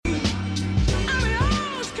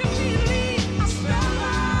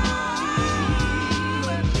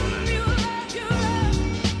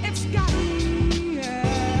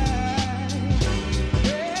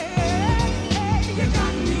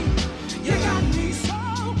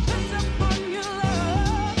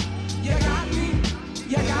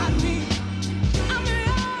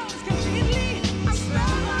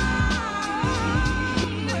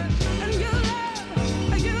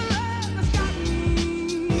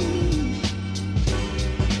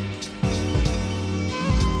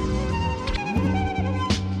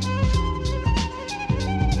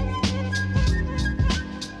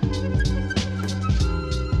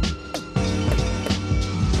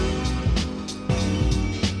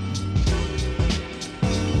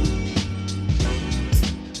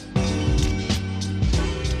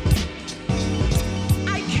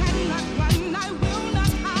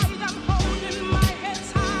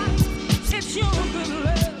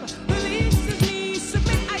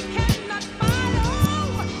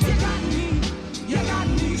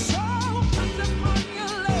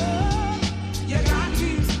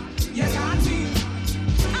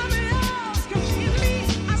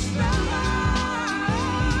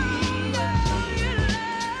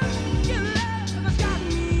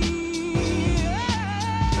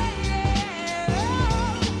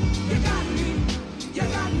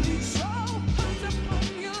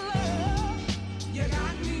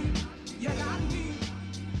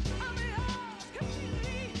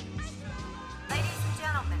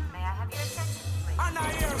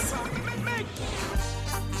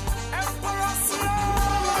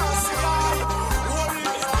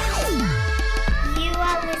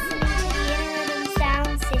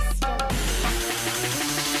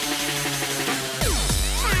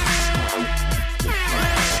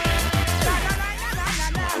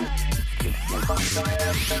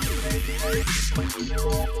Sound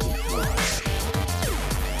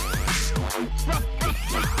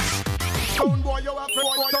boy, you have to,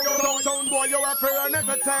 sound boy, you have to run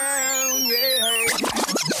everything, yeah.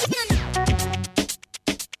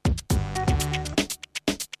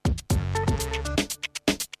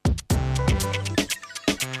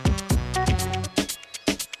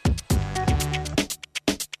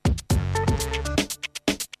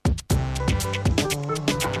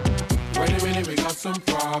 Some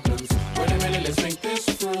problems. Wait a minute, let's think this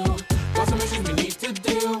through. Got some issues we need to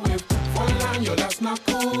deal with. Fall in line, yo, that's not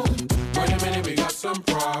cool. Wait a minute, we got some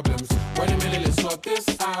problems. Wait a minute, let's sort this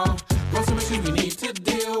out. Got some issues we need to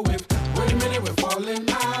deal with. Wait a minute, we're falling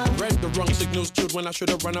out. Read the wrong signals, chilled when I should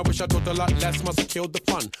have run. I wish I thought a lot less, must have killed the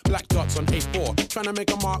fun. Black dots on A4, trying to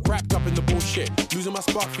make a mark wrapped up in the bullshit. Losing my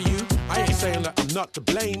spot for you, I ain't saying that I'm not to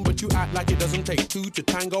blame, but you act like it doesn't take two to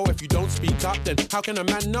tango. If you don't speak up, then how can a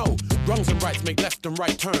man know? Wrongs and rights make left and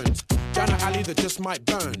right turns. Down an alley that just might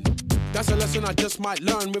burn. That's a lesson I just might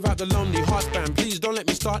learn without the lonely heart band. Please don't let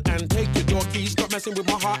me start and take your door keys. Stop messing with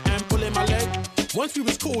my heart and pulling my leg. Once we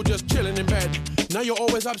was cool, just chilling in bed. Now you're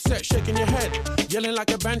always upset, shaking your head, yelling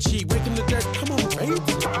like a banshee, waking the dead. Come on, babe.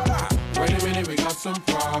 Wait a minute, we got some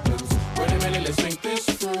problems. Wait a minute, let's think this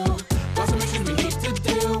through. Got some issues we need to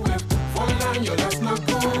deal with. Fall in line, yo, that's not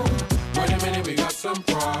cool. Wait a minute, we got some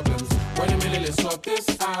problems. Wait a minute, let's sort this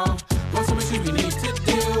out. Got some issues we need to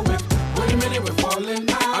deal with. Wait a minute, we're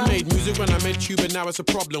falling out. I made music when I met you, but now it's a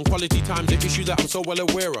problem. Quality time's the issue that I'm so well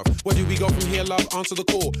aware of. Where do we go from here, love? Answer the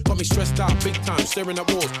call. Got me stressed out, big time, staring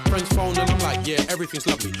at walls. Friends phone and I'm like, yeah, everything's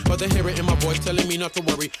lovely. But they hear it in my voice telling me not to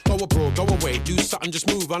worry. Go abroad, go away, do something, just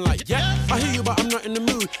move. I'm like, yeah, I hear you, but I'm not in the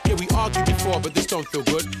mood. Yeah, we argued before, but this don't feel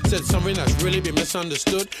good. Said something that's really been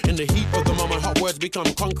misunderstood. In the heat of the moment, hot words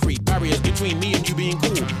become concrete. Barriers between me and you being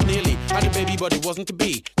cool. Nearly had a baby, but it wasn't to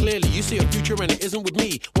be. Clearly, you see a future and it isn't with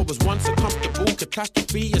me. What was once a comfortable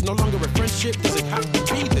catastrophe is no longer a friendship. Does it have to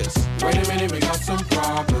be this? Wait a minute, we got some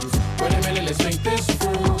problems. Wait a minute, let's think this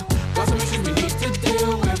through. Got some issues we need to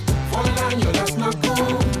deal with. Fall in line, yo, that's not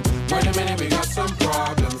cool. Wait a minute, we got some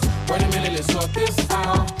problems. Wait a minute, let's sort this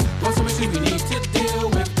out. Got some issues we need to deal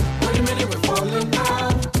with. Wait a minute, we're falling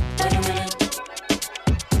out. Wait a minute.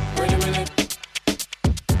 Wait a minute.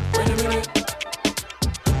 Wait a minute.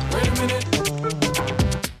 Wait a minute.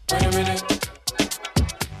 Wait a minute.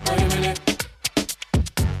 Wait a minute.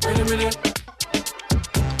 Wait a minute.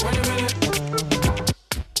 Wait a minute.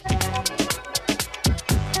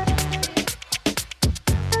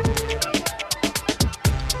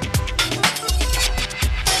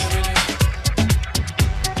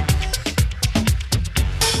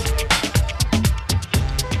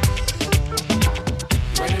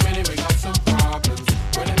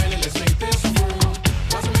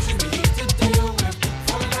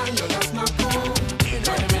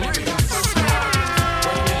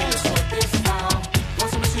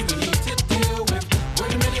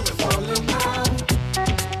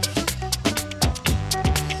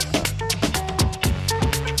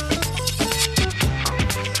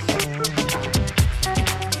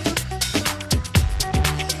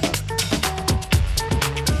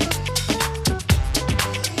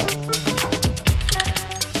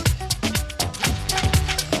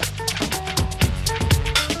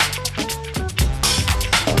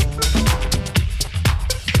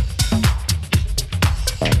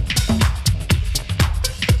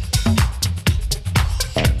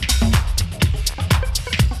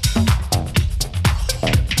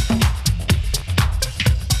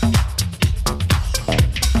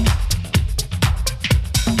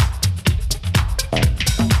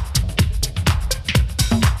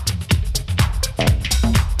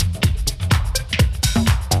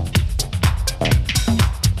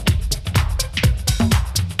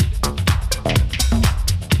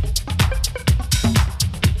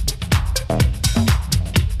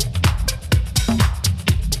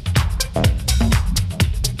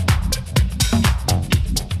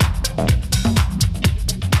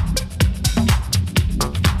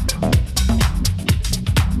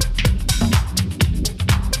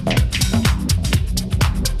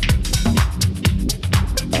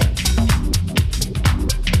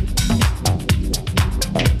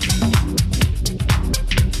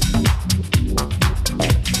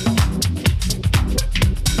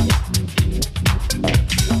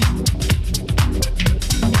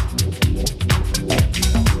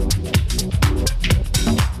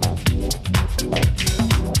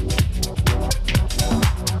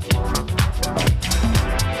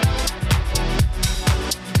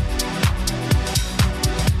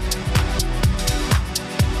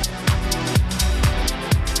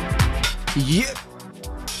 Yep.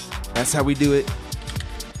 That's how we do it.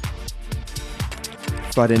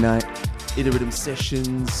 Friday night, Inner Rhythm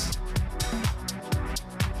Sessions,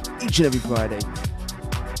 each and every Friday.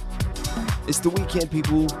 It's the weekend,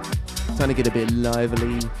 people, time to get a bit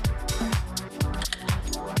lively.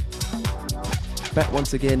 Back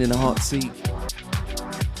once again in a hot seat.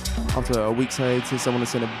 After a week's hiatus, I want to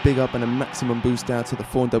send a big up and a maximum boost out to the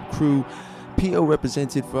 4Dub crew. P.O.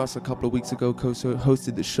 represented for us a couple of weeks ago,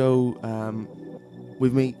 hosted the show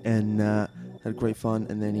with me and had great fun,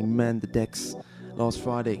 and then he manned the decks last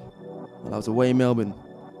Friday while I was away in Melbourne.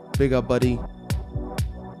 Big up, buddy.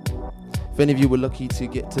 If any of you were lucky to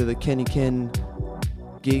get to the Kenny Ken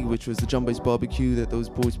gig, which was the Drum Bass barbecue that those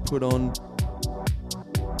boys put on,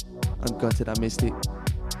 I'm gutted I missed it.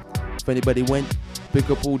 If anybody went,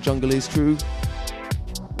 big up all Jungle Is crew.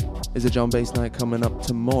 There's a Drum Bass night coming up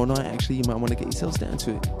tomorrow night. Actually, you might want to get yourselves down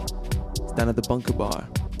to it. It's down at the Bunker Bar,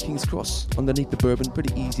 King's Cross, underneath the Bourbon.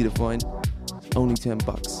 Pretty easy to find. Only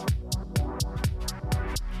 $10.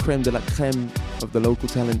 Creme de la creme of the local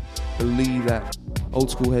talent. Believe that. Old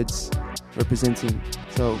school heads representing.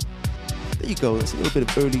 So there you go. That's a little bit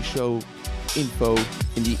of early show info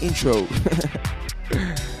in the intro.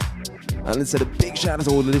 And let's send a big shout out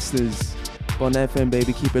to all the listeners. Bond FM,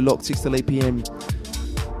 baby. Keep it locked. 6 till 8 p.m.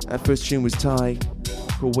 That first tune was Ty.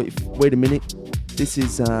 Called Wait a Minute. This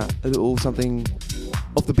is a little something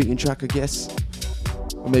off the beaten track, I guess.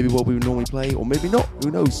 Or maybe what we would normally play, or maybe not. Who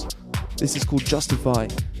knows? This is called Justify,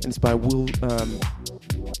 and it's by Will.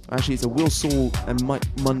 Actually, it's a Will Saul and Mike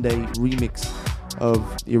Monday remix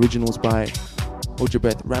of the originals by Hold Your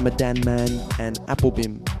Breath, Ramadan Man, and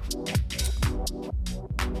Applebim.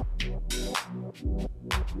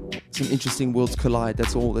 Some interesting worlds collide.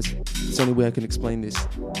 That's all. That's the only way I can explain this.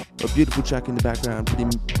 A beautiful track in the background, pretty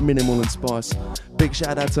minimal and sparse. Big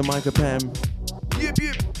shout out to Micah Pam. Yip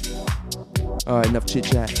yip. Alright, enough chit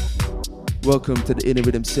chat. Welcome to the Inner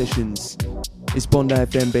Rhythm Sessions. It's Bondi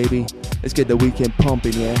FM, baby. Let's get the weekend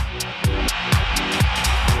pumping, yeah?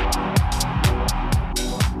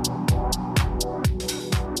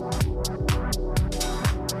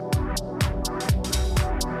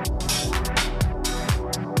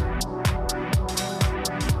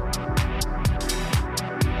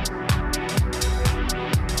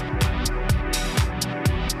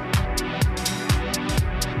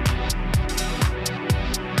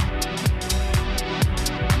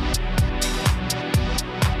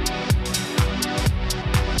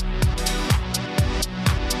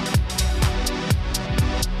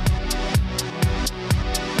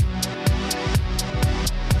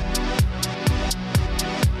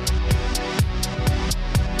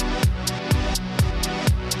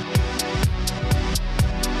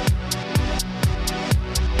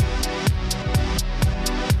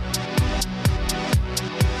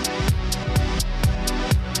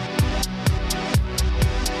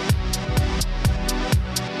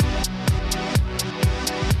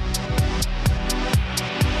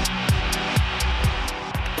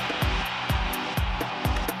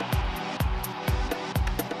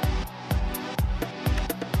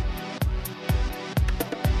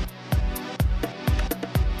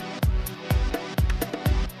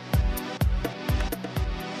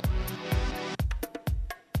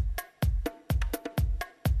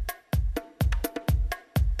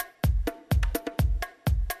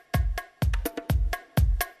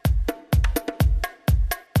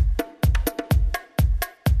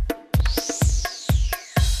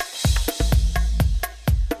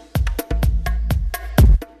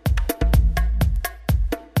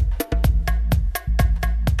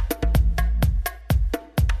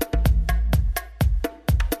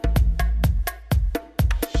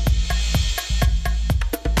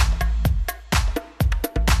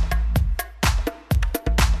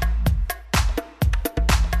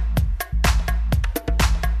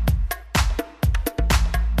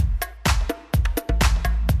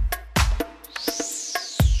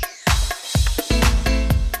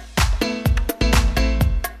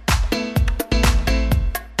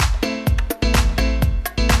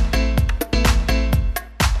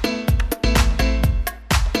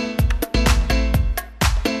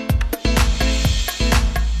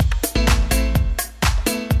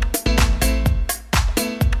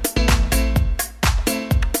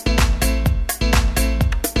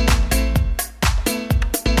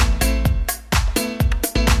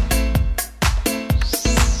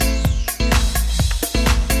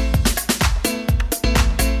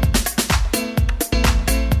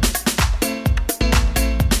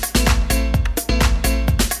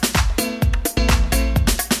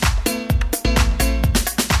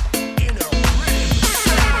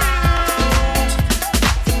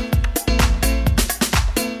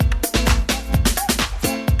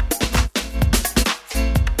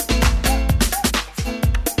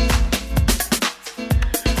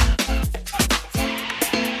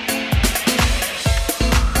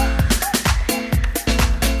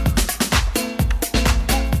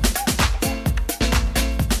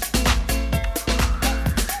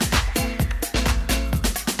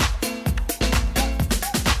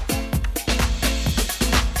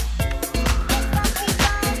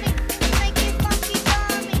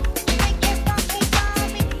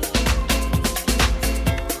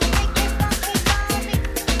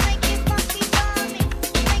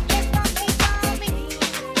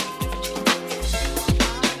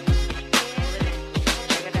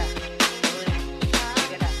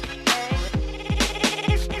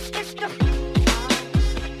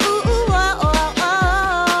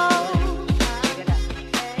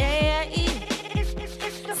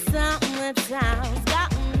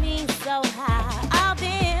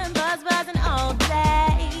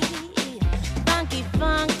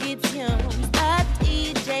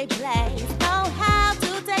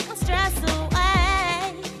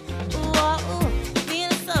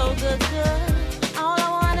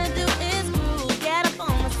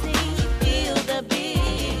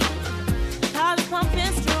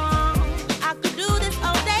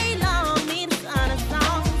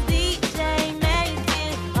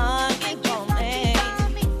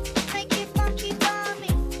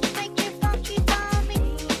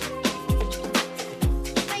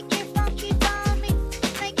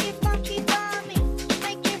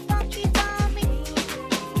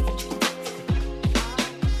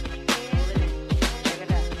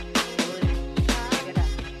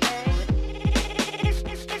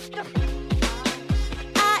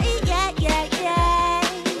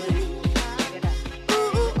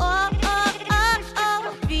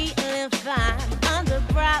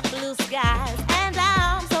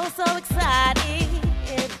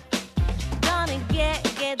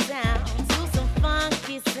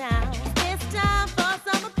 sound. It's time for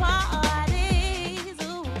summer parties.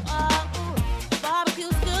 Ooh, oh, ooh.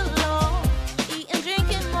 Barbecues galore. Eating,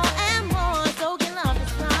 drinking more and more. Soaking up the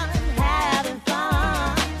sun. Having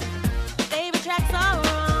fun. Favorite tracks are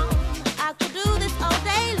on. I could do this all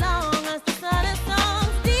day long. Us the sun and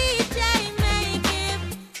songs. DJ, make it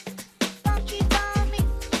funky for me.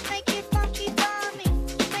 Make it funky for me.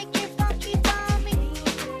 Make it funky for me.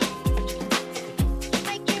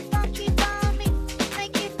 Make it funky for me.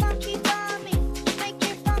 Make it funky for me.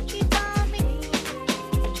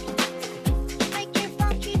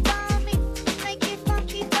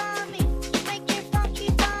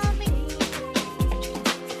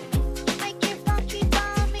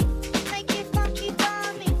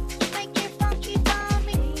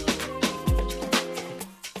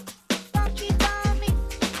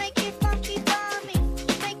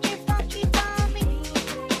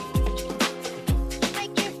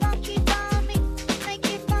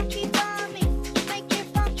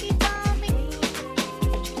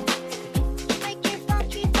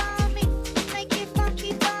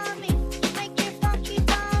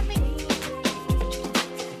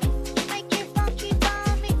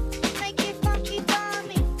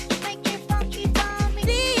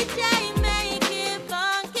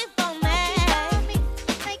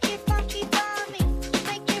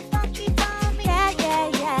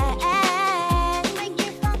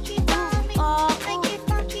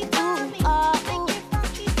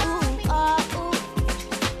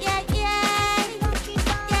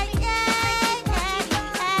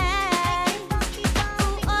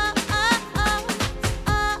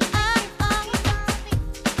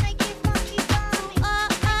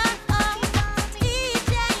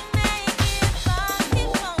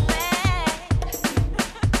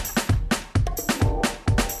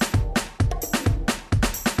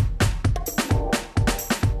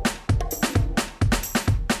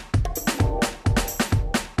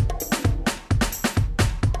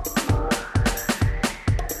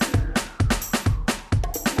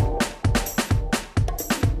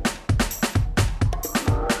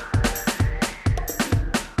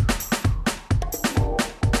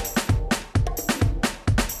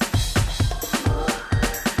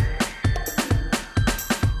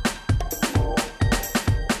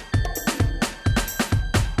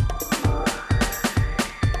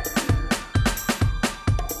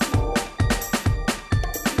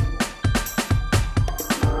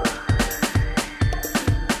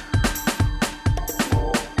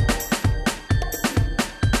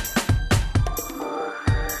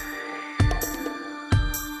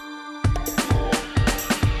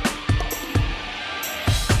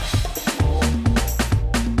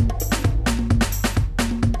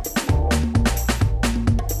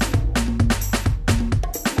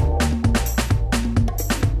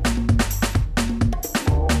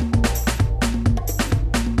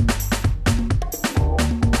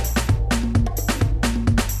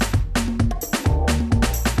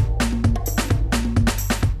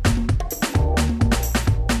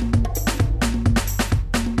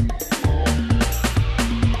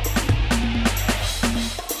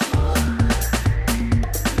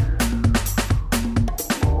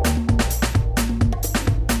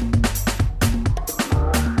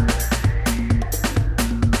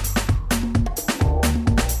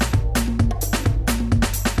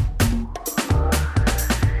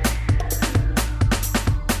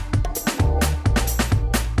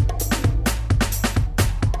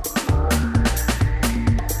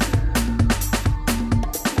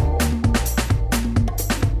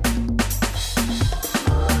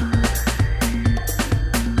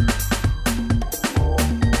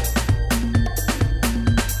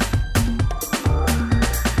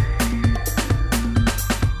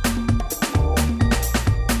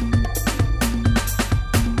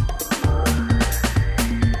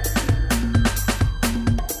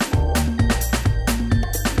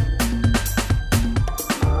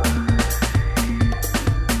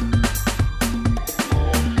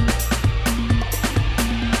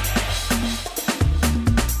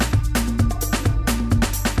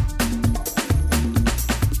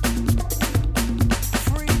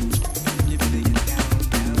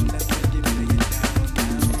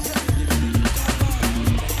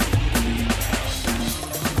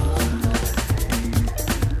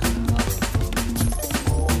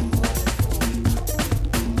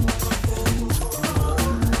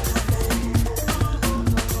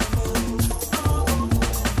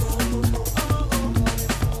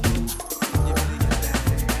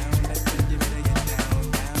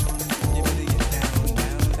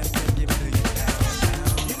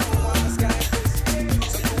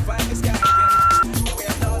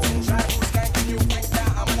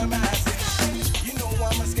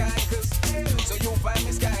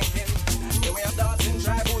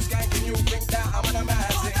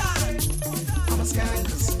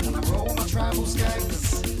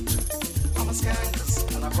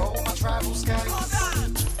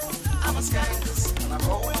 skankers, and I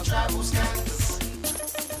roll with my tribal skankers.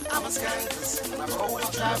 I'm a skankers, and I roll with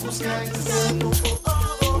my tribal skankers.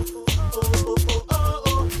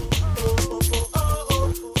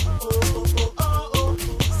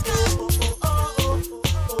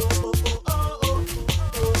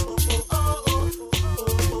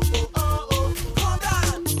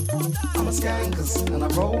 And I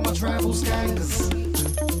roll my travel skankers.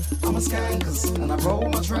 I'm a skankers, and I roll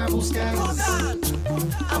my travel skankers.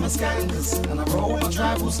 I'm a skankers, and I roll my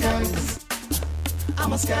travel skankers.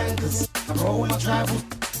 I'm a skankers, I roll my travel.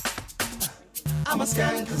 I'm a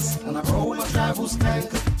skankers, and I roll my travel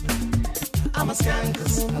skankers. I'm a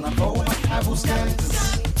skankers, and I roll my travel skankers.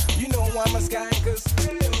 You know I'm a skankers,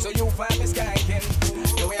 so you find me skanking.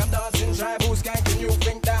 The way I'm dancing tribal skanking, you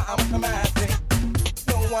think that I'm a mad thing.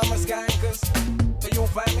 You know I'm a skankers, so you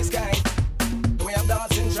find me skanking. The way I'm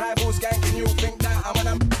dancing tribal skanking, you think that I'm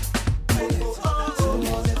an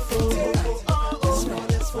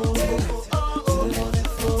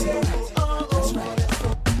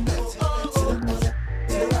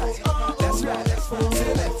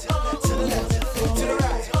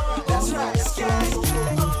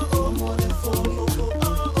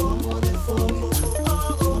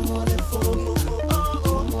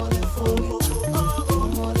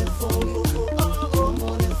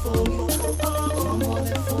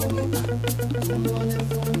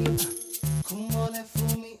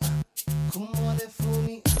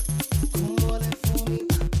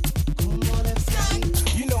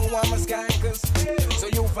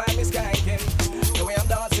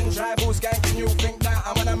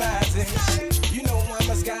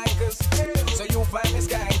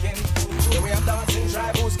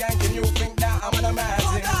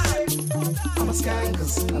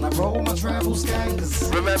and I roll my travel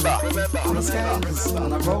skankers. Remember, I'm a skankers,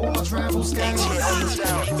 and I roll my travel skankers.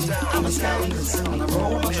 I'm a skankers, and I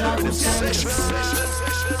roll my travel skankers.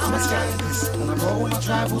 I'm a skankers, and I roll my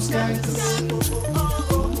travel skankers.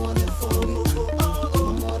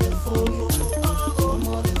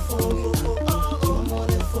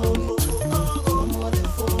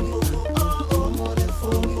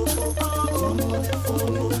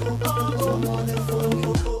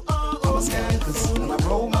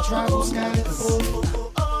 Tribal skankers.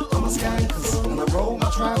 I'm a skankers, and I roll my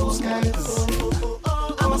tribal skankers.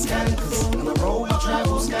 I'm a skankers, and I roll my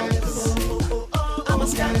tribal skankers. I'm a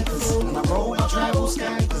skankers, and I roll my tribal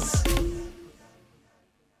skankers.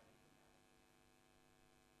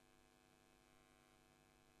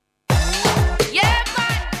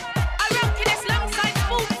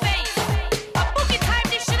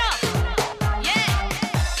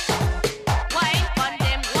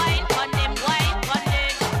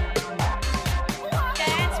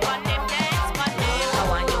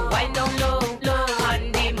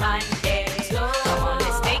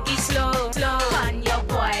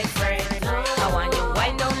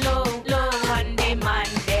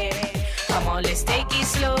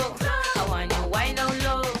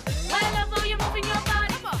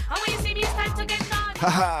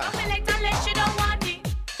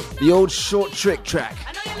 The old short trick track.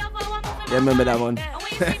 Yeah, remember that one.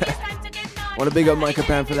 Want to big up Micah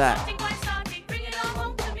Pan for that.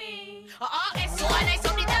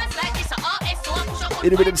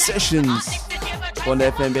 Innovative Sessions on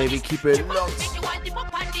the FM, baby. Keep it locked.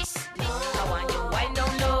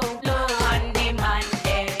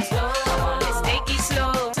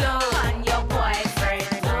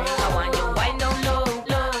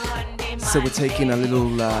 So we're taking a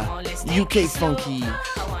little UK funky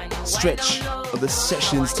stretch of the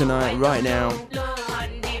sessions tonight, right now.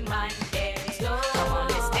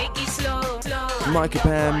 Micah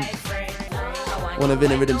Pam, one of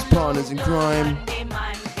Inner Rhythm's partners in crime,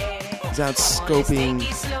 is out scoping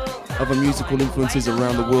other musical influences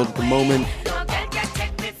around the world at the moment.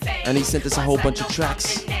 And he sent us a whole bunch of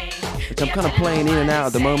tracks, which I'm kind of playing in and out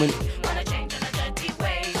at the moment.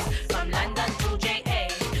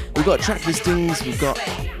 We've got track listings, we've got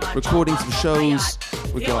recordings of shows,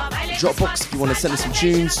 we've got Dropbox if you want to send us some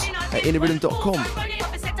tunes at innerrhythm.com.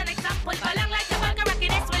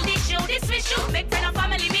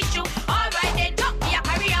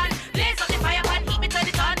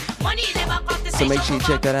 So make sure you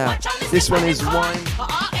check that out. This one is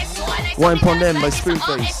Wine Pon Them by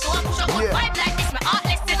Spoonface. Yeah.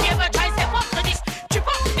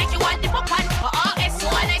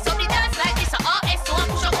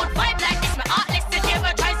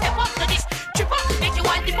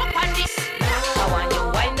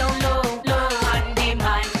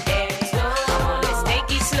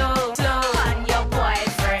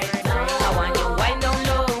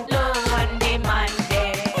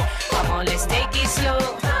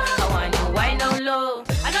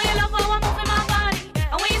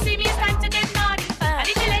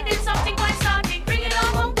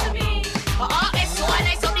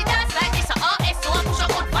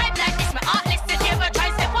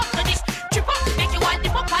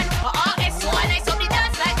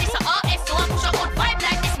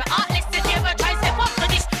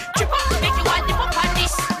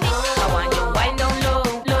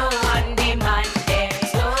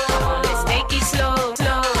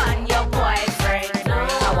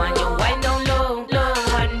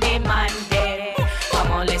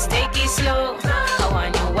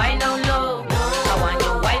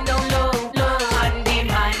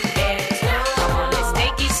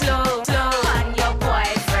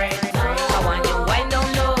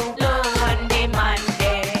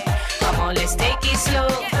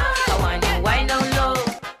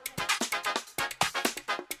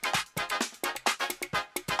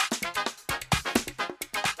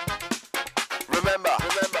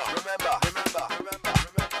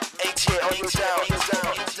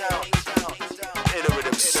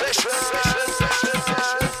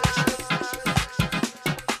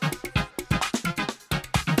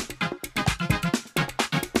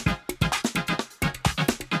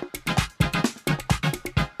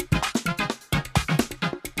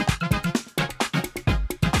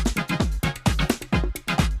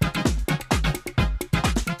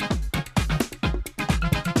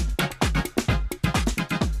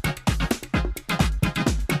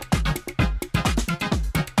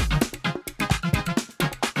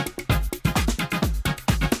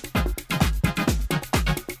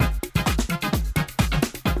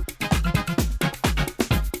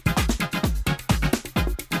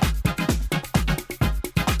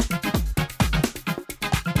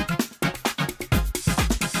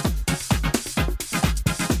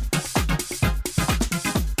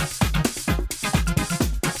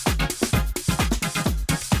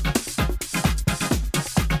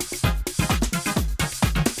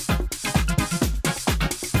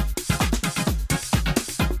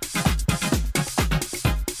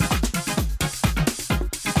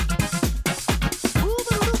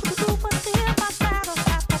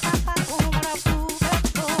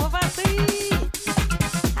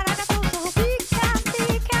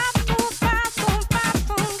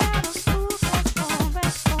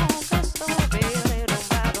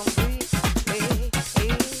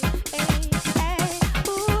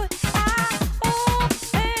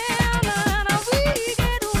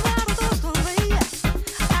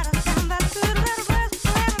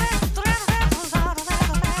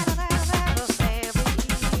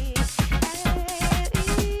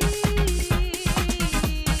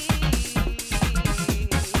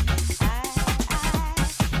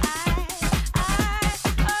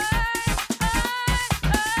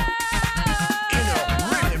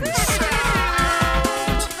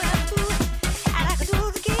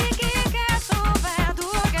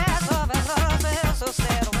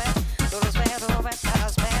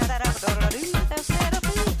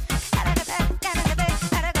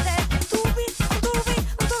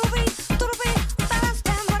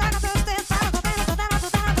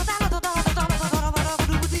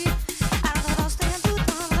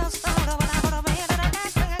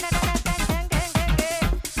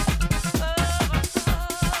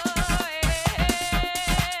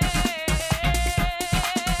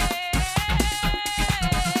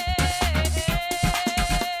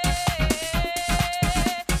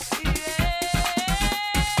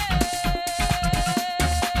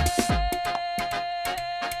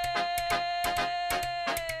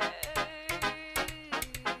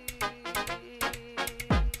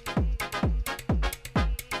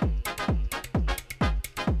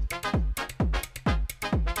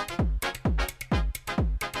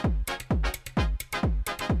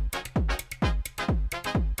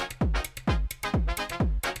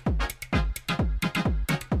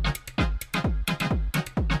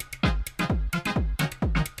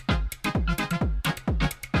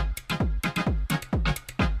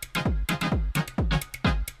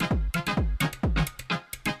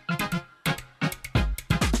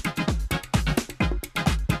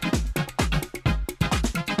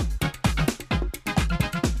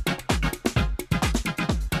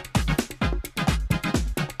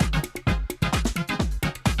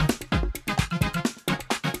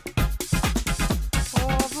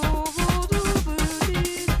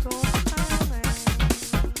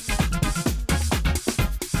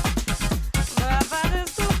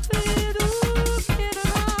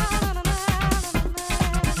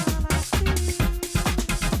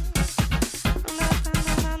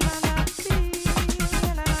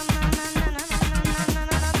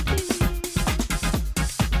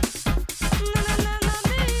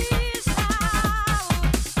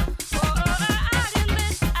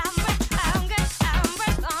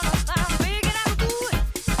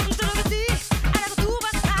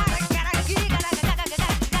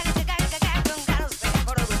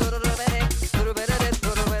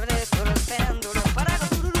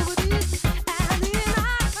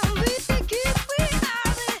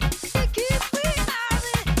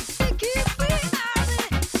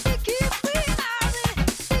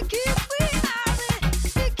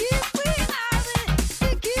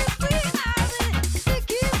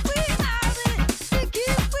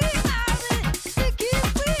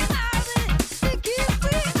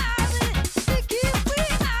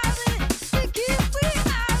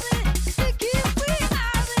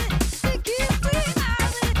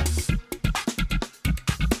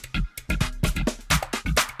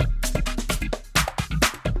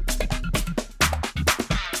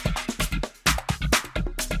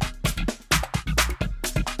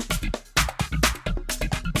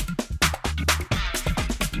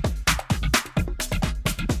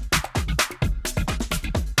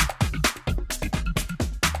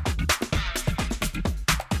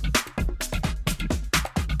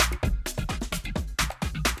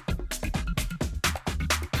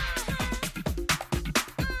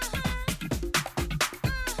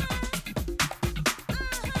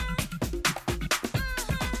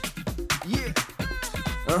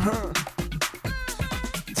 Tell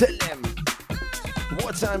them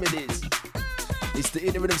what time it is. It's the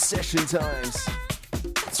Innovative Session times.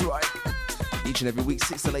 That's right. Each and every week,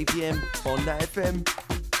 6 till 8 p.m. on Nat FM.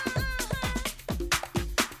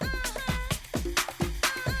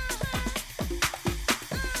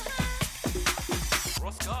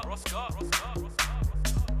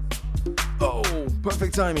 Oh,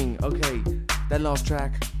 perfect timing. Okay, that last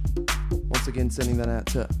track. Once again, sending that out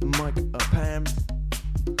to Mike Pam.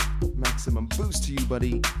 Maximum boost to you,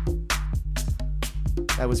 buddy.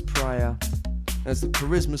 That was Prior. That's the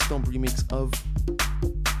Charisma Stomp remix of.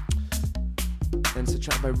 And it's a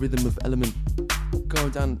track by Rhythm of Element. Going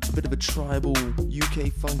down a bit of a tribal,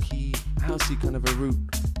 UK funky, housey kind of a route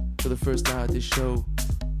for the first hour of this show.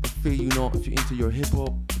 But fear you not, if you're into your hip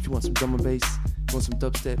hop, if you want some drum and bass, you want some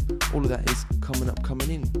dubstep, all of that is coming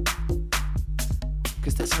in.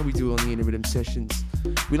 Because that's how we do it on the Inner Rhythm Sessions.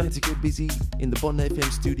 We like to get busy in the Bond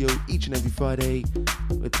FM studio each and every Friday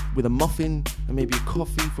with a muffin and maybe a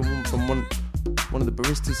coffee from one of the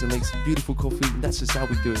baristas that makes beautiful coffee, and that's just how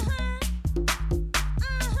we do it.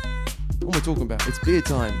 What am I talking about? It's beer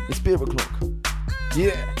time. It's beer o'clock.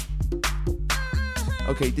 Yeah.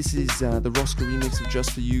 Okay, this is the Roscoe remix of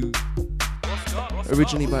Just For You,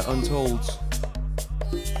 originally by Untold.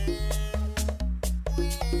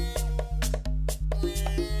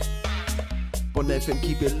 Bond FM,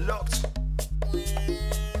 keep it locked.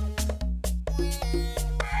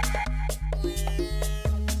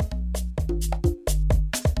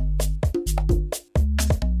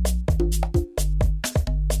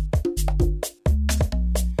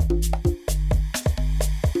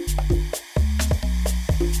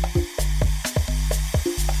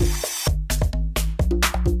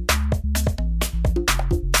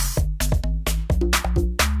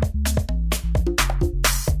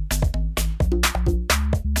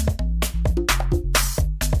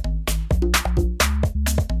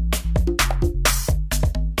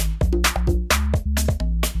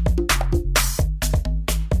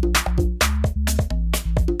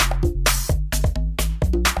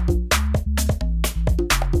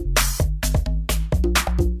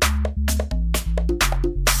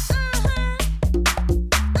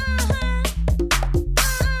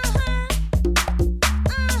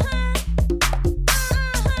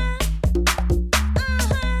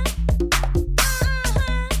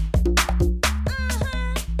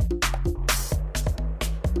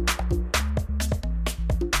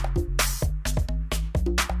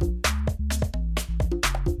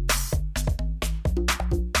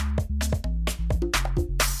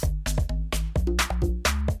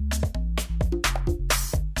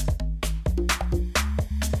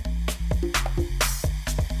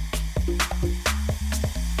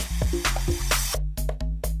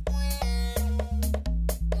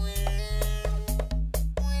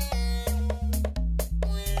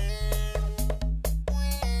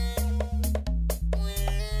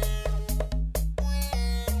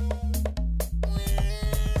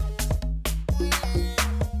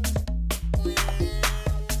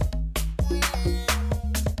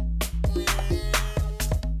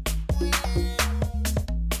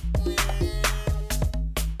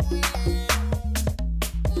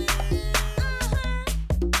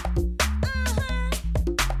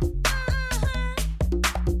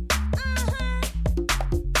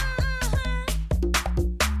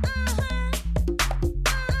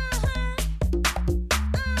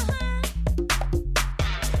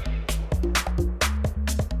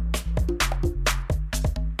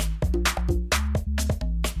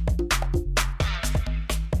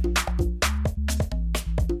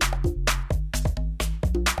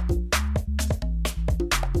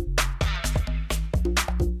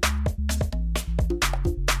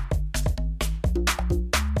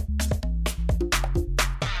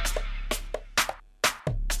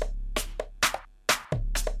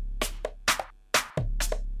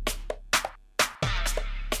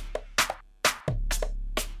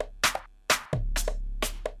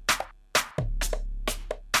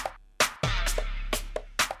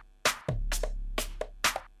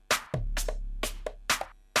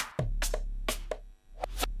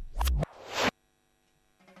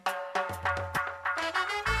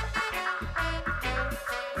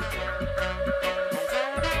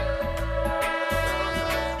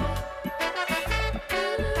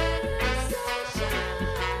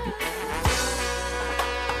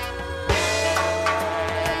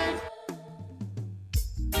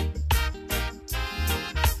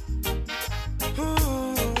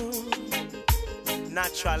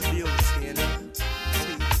 natural beauty, you know.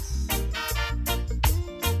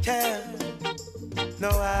 Tell, no,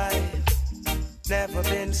 I've never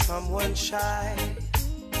been someone shy.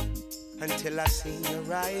 until I seen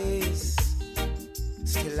your eyes.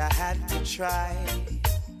 Still I had to try,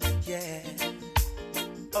 yeah.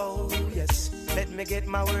 Oh yes, let me get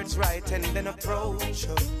my words right and then approach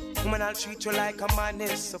you. Woman, I'll treat you like a man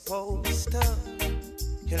is supposed to.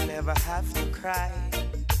 You'll never have to cry,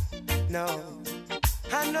 no.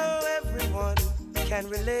 I know everyone can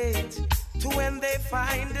relate to when they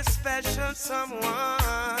find a special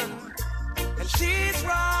someone. And she's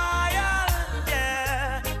royal,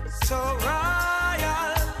 yeah, so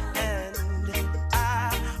royal. And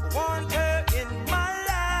I want her in my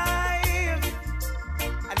life.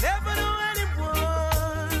 I never knew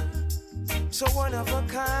anyone so one of a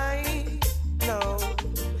kind, no.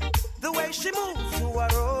 The way she moves to her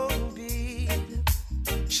own beat,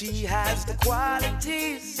 she has the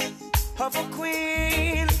qualities of a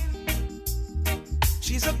queen.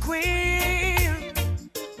 She's a queen.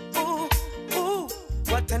 Ooh, ooh,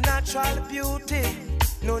 what a natural beauty.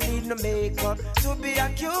 No need no makeup to be a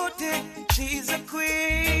cutie. She's a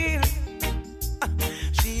queen.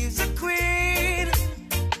 She's a queen.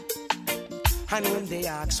 And when they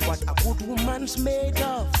ask what a good woman's made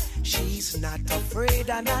of, she's not afraid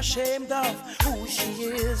and ashamed of who she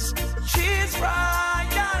is. She's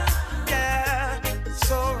royal, yeah,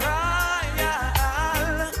 so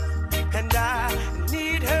royal. And I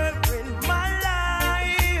need her in my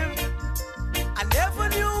life. I never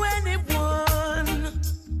knew anyone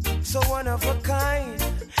so one of a kind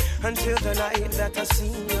until the night that I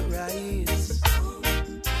seen your eyes.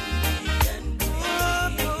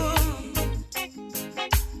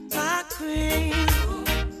 My queen,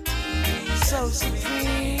 so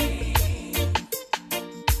supreme.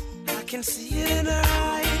 I can see it in her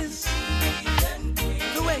eyes,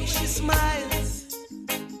 the way she smiles.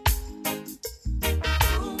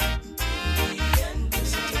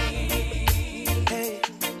 Hey,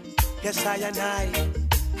 yes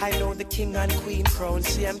I know the king and queen crown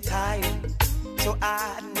same time. So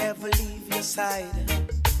I'd never leave your side.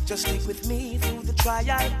 Just stick with me through the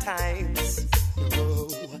trial times. Oh,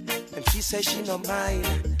 and she says she no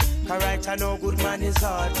mind. Correct, I know good man is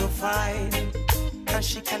hard to find. And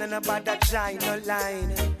she can't about that giant no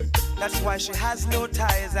line. That's why she has no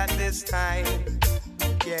ties at this time.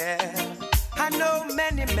 Yeah, I know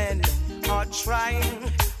many men are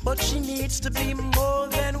trying, but she needs to be more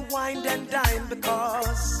than wine and dine,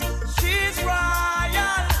 because she's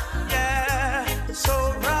royal, yeah,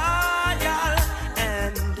 so royal.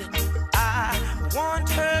 And I want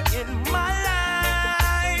her in my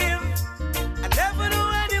life. I never knew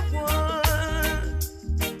anyone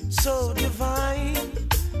so divine.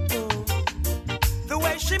 Oh, the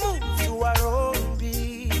way she moves to her own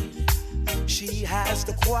beat, she has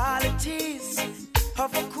the qualities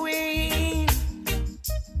of a queen,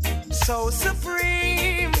 so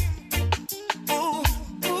supreme. Ooh,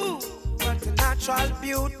 ooh, what a natural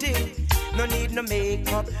beauty. No need no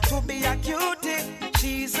makeup to be a cutie.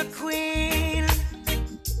 She's a queen,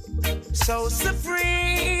 so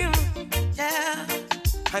supreme, yeah.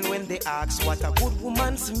 And when they ask what a good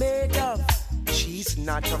woman's made of, she's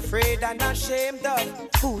not afraid and ashamed of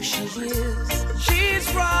who she is. She's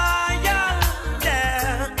royal,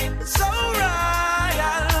 yeah, so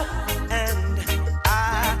royal. And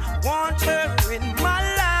I want her in my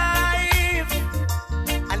life.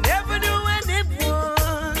 I never knew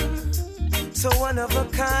anyone so one of a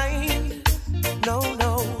kind. No,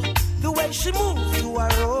 no, the way she moves to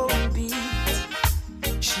her own beat,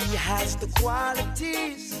 she has the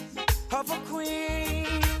qualities of a queen.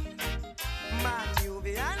 My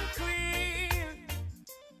Nubian queen.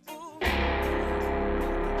 Ooh.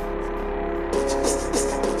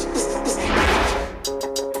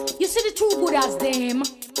 You see the true Buddhas them,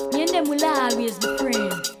 me and them will always be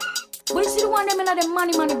friends. But you see the one them in the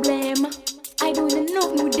money blame, I doing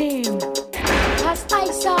nothing with them. As I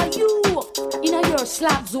saw you in a your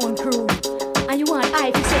slap zone crew, and you want I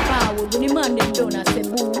to step forward when the man them done I say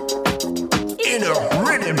boo. In a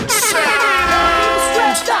rhythm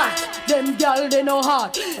Stretch that, them gal they know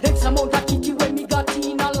hard. X amount of kitty when me got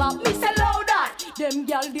in a lap. Me say loud that, them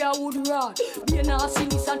gal they a wood rod. Be na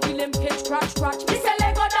sinis until them catch scratch. Me say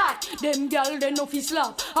Lego that, them gal they no fi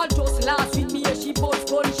slap. I just last with me she bust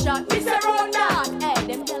gunshot. Me say round that, hey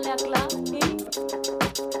them gal they clap.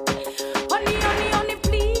 Honey,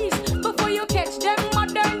 please, before you catch them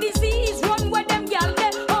modern disease, run where them gal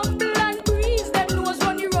they humble and breeze. Them nose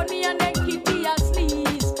runny and then kitty and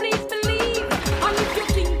sneeze. Please believe, and if you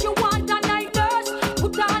think you want a night nurse,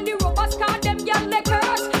 put on the rubber scar, them gal they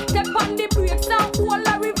curse. Step on the brakes and hold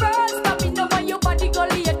a reverse. Stop it now when your body go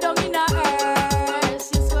lay down in a earth.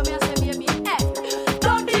 Yes, what me I say, baby,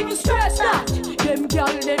 don't even stress that. Them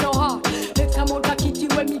gal they know how. Let's amount of kitty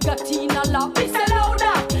when me got in a laugh. Me say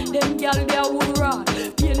louder. Them girl they would run.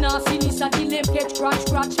 You not see this until them catch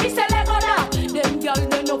scratch. Me say let go that. Them girl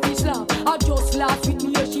they no fi slap. I just laugh with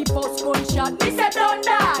me as she post gunshot. Me say done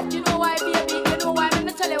that. You know why, baby? You know why?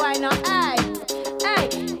 Me tell you why now. Hey,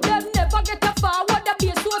 them never get a far. What the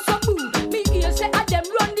bass was so boo. Me ear say I them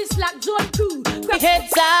run this like zone crew.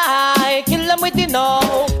 Heads high, kill them with the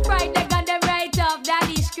no. Right they got them right off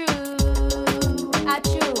daddy screw. I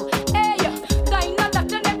true. Hey, guy not that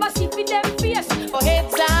they never see for them face. Oh,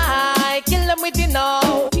 heads high, kill them with the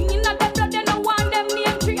no. Thinking that them blood they no want them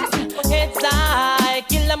name trace. Oh, heads high,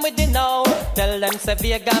 kill them with the no. Tell them say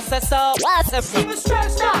Vegas say so. What's up? See me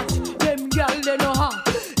stress that. Them girl they know how.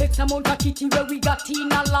 X amount of kitty where we got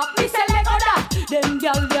in a lap. Me say let go that. Them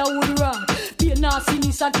girl they would run. Be not see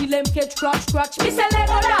this until them catch scratch. Me say let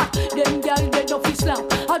go that. Them girl they no fi slap.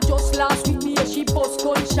 I just last week me as she post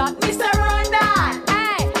gunshot. Me say run that.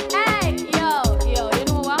 Hey, yo, you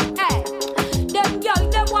know what? Hey, them girl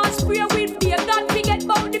they want spray with beer. Gun fi get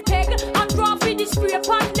bout the peg and draw fi the spray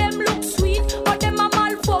pan. Them look sweet, but them a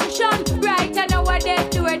malfunction. Right, I know what they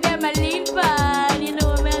do. Them a lean pan. You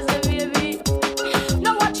know me say baby.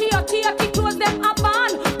 Now watch your take close them up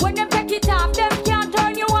on. When them take it off, them can't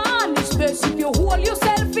turn you on. Especially if you hold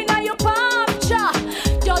yourself in your palm, cha.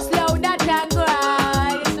 Just loud that and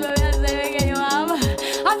cry. This way I say again you have.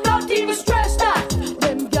 And don't even stress that.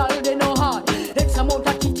 Them girl they know hard. X amount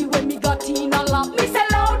of kitty when me got in a lap. Me say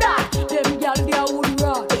louder. Them girl they would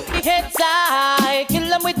run. Heads high, kill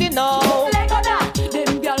them with the no. Let go that.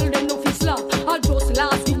 Them girl they no fi slap. I just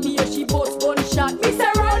last week me as she bust gunshot. Me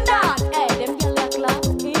say run that. Hey, them girl that clap.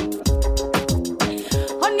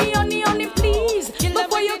 Honey, please.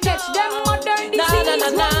 Before you catch them modern disease. Run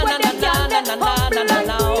with them girl them humble and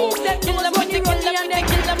please. Kill them with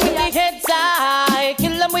the heads high,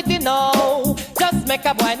 kill them with the no. Just make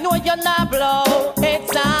a boy know you're not blow.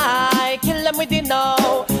 Heads high, kill them with the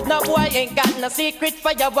no. No boy ain't got no secret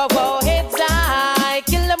for your wow. Heads high,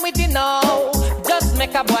 kill them with the no. Just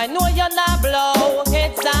make a boy know you're not blow.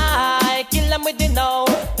 Heads high, kill them with the no.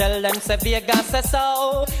 Tell them say Vegas say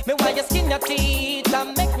so. Me why you skin your teeth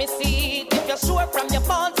and make me see it. If you're sure from your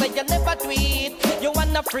phone say you never tweet. You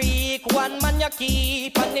wanna freak, one man you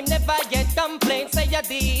keep. And him never get complaints, say you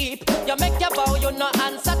deep. You make your bow, you no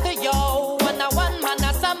answer to yo. And a one man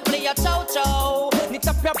a sample your chow. Knit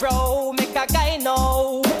up your bro, make a guy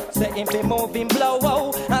know. Say him be moving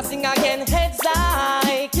blow, and sing again heads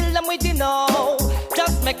high. Kill them with the no.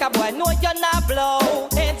 Just make a boy know you're not blow.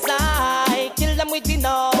 Heads high, kill them with the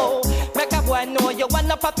no. Make a boy know you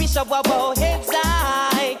wanna papi show. Heads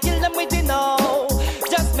high, kill them with the no.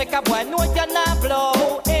 Just make a boy know you're not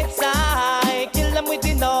blow. Heads high, kill them with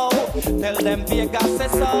the no. Tell them Vegas say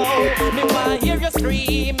so. Me wanna hear you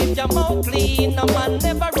scream if your mouth clean. No man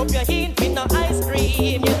never rub your hand with no ice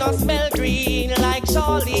cream. You don't smell green like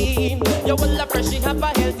Charlene. You will have fresh, you have a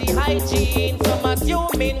healthy hygiene. Some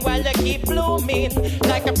assuming while you keep blooming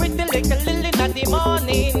like a pretty little lily in the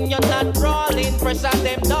morning. You're not crawling, fresh as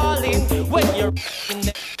them darling. When you're in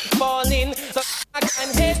the falling, so I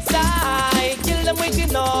can heads high, kill them with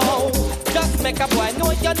the no. Just make a boy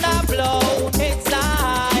know you're not blow. Heads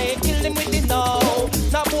high, kill them with the no.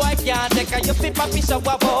 No boy can't take a you flip a fish of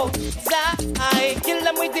wabo. Heads high, kill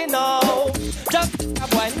them with the no. Just make a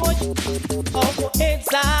boy know you. Oh, heads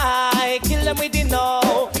high, kill them with the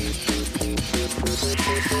no.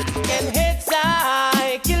 And heads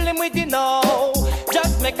high, kill them with the no.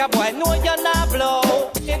 Just make a boy know you're not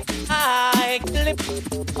blow. Heads high, kill him.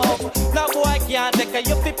 Oh, no boy can't take a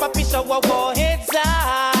you flip a fish of wabo. Heads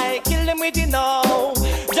high, kill him with the no.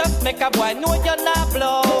 Just make a boy know you're not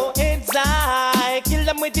blow. Heads high, kill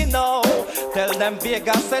them with the no. Tell them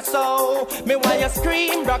Vegas say so. Me why you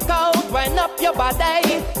scream, rock out, wind up your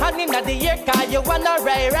body. And inna the air car you wanna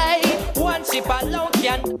ray. One ship alone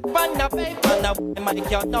can run a paper. Now man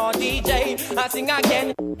you no DJ. I sing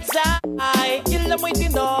again. High, kill them with the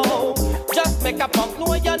no. Just make a punk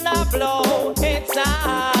know you're not blow. It's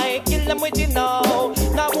high, kill them with the no.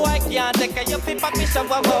 Now boy can't take a you flip a fish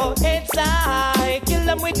of a. It's high, kill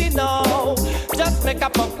them with the no. Just make a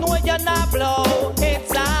punk know you're not blow.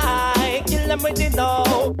 It's high, kill them with the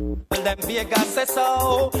no. Tell them Vegas say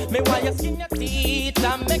so. Me why you skin your teeth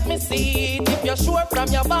and make me see it. If you're sure from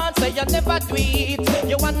your bond say you never tweet.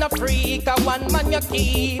 You wanna freak a one man you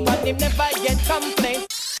keep. And him never yet complain.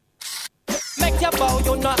 Make your bow,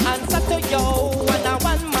 you no answer to yo. And a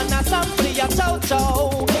one man a sample your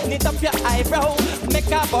chow. Knit up your eyebrow,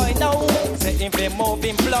 make a boy know. Say him be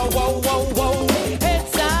moving blow, whoa.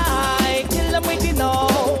 Heads high, kill him with the no.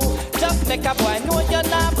 Just make a boy know you're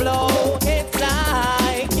not blow. Heads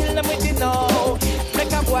high, kill him with the no.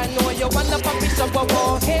 Make a boy know you wanna pop it up,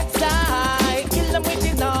 whoa. Heads high.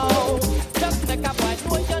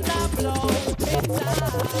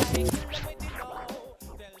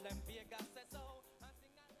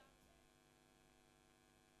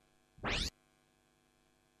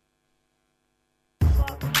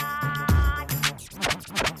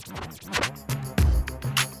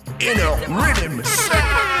 Inner Rhythm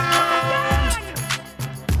segment.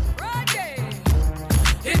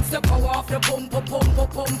 It's the power of the boom, boom, boom,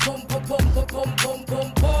 boom, boom, boom, boom, boom, boom, boom, boom,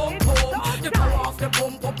 boom, boom, boom. The power of the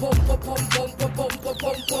boom, boom, boom, boom, boom, boom, boom, boom,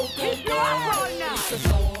 boom, boom, boom, boom. It's the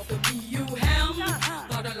power of the B-U-M.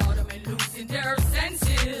 Got a lot of men losing their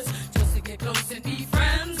senses just to get close and be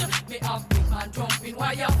friends. May have big man jumping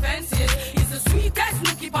wire fences. It's the sweetest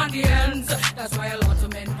nookie on the ends. That's why a lot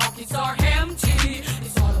of men pockets are empty.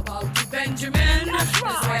 It's all about the Benjamin. That's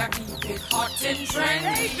why I keep it hot and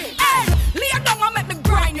trendy. Hey, lay down and make me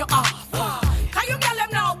grind you off. Can you get them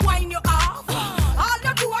now wind you off? All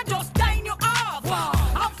you do I just dine you off.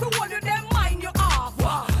 After one of them mind you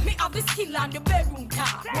off. Me have the skill on the bedroom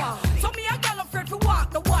top. So me a girl afraid to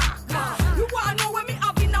walk the walk. You wanna know when me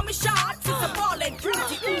have in on me shots? It's a ball and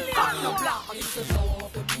cutie who fuck no block. It's the law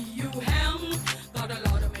of the B-U-M. Got a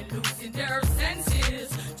lot of men losing their senses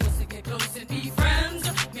just to get close and be friends.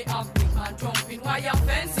 Me have big man jumping wire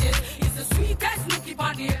fences. It's the sweetest nookie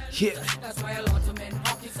on the end. Yeah. That's why a lot of men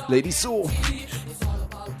pockets are Lady Soul. It's all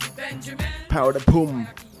about the Benjamin. Power the boom.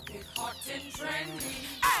 Hot and trendy.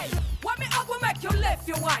 Hey, what me up will make you left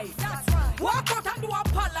your wife. That's right. Walk out and do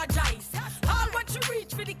apologize. All when she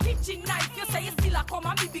reach for the kitchen knife, you say you still a come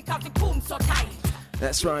at me because the boom's so tight.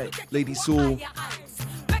 That's right, Lady Soul,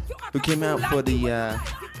 who came out for the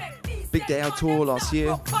Big Day Out tour last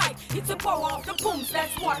year, It's the power of the booms,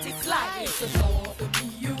 that's what it's like. It's the power of the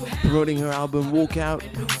B-U-M. promoting her album Walkout,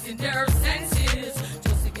 Losing their senses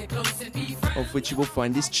just to get close and be friends. of which you will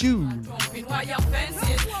find this tune. Jumping wire fences.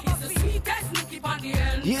 It's the sweetest nookie on the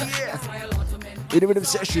end. Yeah. That's why a lot of men Innovative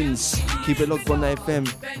Sessions. Keep it locked on FM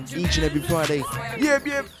each and every Friday. Yep,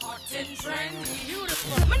 yep. hot and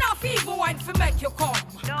trendy. Me not feel wine for make you come.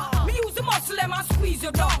 Me use the muscle them and squeeze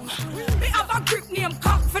you down. Me have a grip name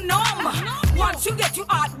cock for numb. Once you get your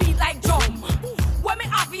heartbeat like drum. When me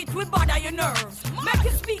have it we bother your nerves. Make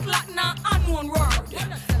you speak Latin and unknown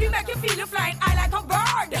word. Me make you feel you flying high like a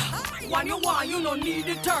bird. When you want you don't need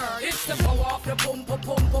a turn. It's the power of the boom boom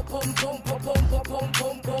boom boom boom boom boom boom boom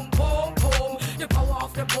boom boom boom boom. The power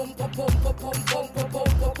of the boom boom boom boom boom boom boom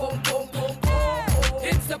boom boom boom boom boom.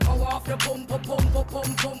 It's the power of the boom boom boom boom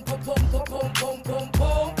boom boom boom boom boom boom boom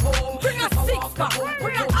boom boom. Bring a six pack,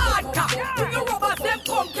 bring a hard cap, bring a rubbers, them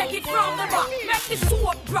come take it from the rock. Make the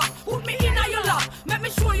sword drop, put me in your lap. Make me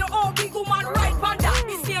show you all big woman right on that.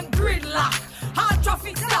 This same gridlock, hard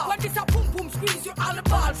traffic stop. When this a boom boom squeeze you, all the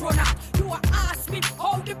balls run out. You a ask me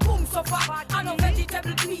how the boom so far. I no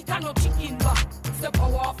vegetable meat and no chicken back. It's the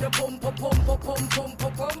power of the boom boom boom boom boom boom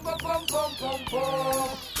boom boom boom boom boom boom.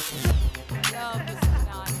 Love is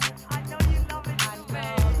not. I know you love it. I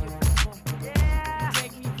love you. Yeah.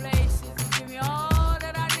 Take me places. You give me all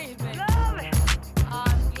that I need, baby. Love it.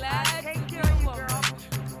 I'm glad to take care of you, girl.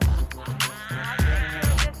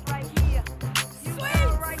 This right here. You got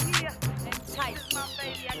her right here. And tight. This is my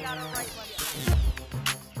baby. I got her right here.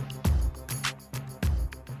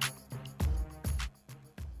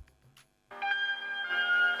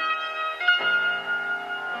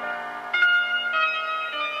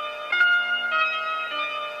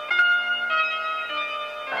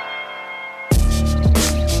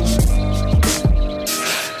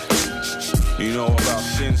 You know about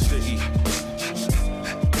Sin City?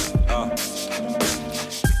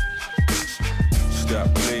 It's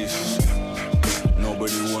that place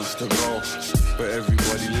nobody wants to go, but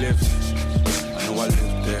everybody lives. I know I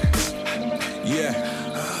live there. Yeah.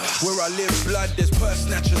 Where I live, blood, there's purse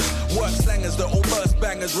snatchers, work slangers, the old burst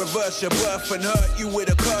bangers, reverse your birth and hurt you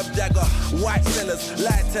with a curb dagger. White sellers,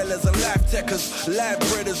 lie tellers and life techers, live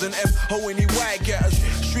breeders and M-O-N-E white getters,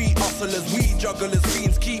 street hustlers, weed jugglers,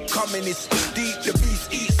 fiends keep coming. It's deep, the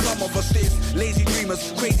beast eats some of us. There's lazy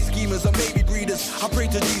dreamers, crazy schemers and baby breeders. I pray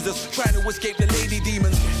to Jesus, trying to escape the lady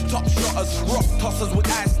demons. Top shotters, rock tossers with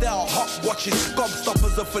ice style, hot watches.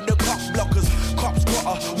 Gobstoppers are for the cop blockers. Cops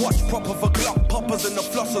gotta watch proper for Glock poppers and the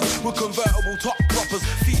flossers. We're convertible top droppers,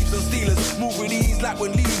 thieves and stealers. Move with ease like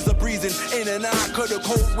when leaves are breezing. In and out, cause the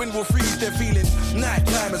cold wind will freeze their feelings. Night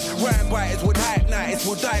timers, rhyme biters with high nights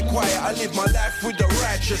will die quiet. I live my life with the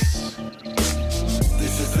righteous.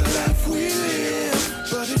 This is the life we live,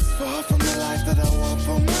 but it's far from the life that I want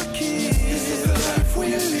for my kids. This is the life we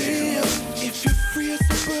live. If you're free as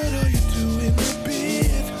a bird, all you're doing a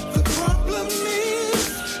bit. The problem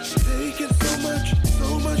is taking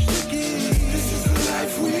so much to give. This is the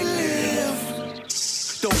life we live.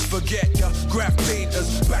 Don't forget your graph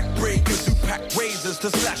painters, backbreakers who pack razors to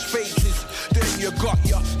slash faces. Then you got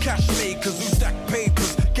your cash makers who stack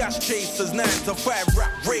papers, gas chasers, 9 to 5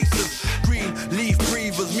 rap racers, green leaf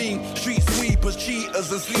breathers, mean street sweepers,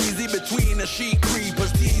 cheaters and sleazy between the sheet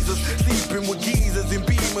creepers, teasers, sleeping with geezers in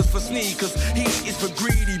beamers Pumas for sneakers, heat is for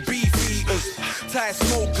greedy beef eaters. Tie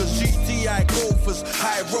smokers, GTI gophers,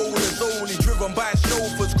 high rollers, only driven by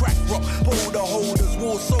chauffeurs. Crack rock, boulder holders,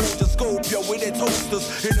 war soldiers, Scorpio with their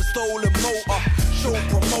toasters in a stolen motor. Show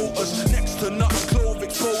promoters, next to nothing, clove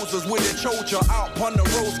exposers with their chocha out on the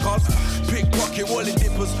roads, cause pickpocket wallet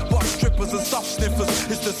dippers, bus strippers and stuff sniffers.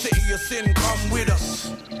 It's the city of sin, come with us.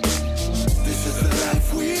 This is the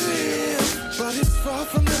life we live, but it's far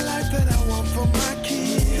from the life that I want for my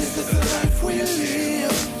kids. This is the life we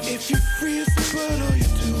live. If you're free as a bird or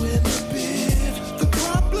you're doing a bit, the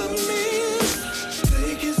problem is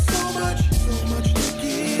taking so much to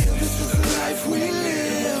give. This is the life we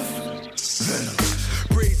live. Venom.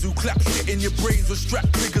 Brains who clap shit in your brains with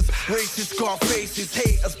strap triggers. Racist scar faces,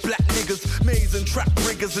 haters, black niggas, maze and trap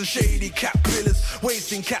riggers and shady cap pillars.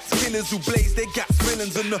 Wasting cats, killers who blaze their gaps,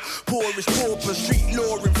 villains and the poorest paupers. Street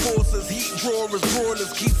law enforcers, heat drawers,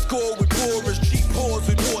 brawlers, keep score with borers. Cheap whores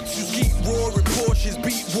with warts who keep roaring Porsches,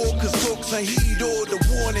 beat walkers, dogs and heed all the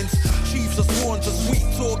warnings. Chiefs are sworn to sweet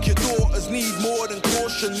talk, your daughters need more than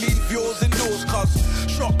caution. Leave yours indoors, cause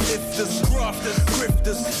shoplifters, grafters,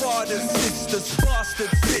 grifters, fathers, sisters,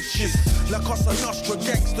 bastards, bitches. La Cosa Nostra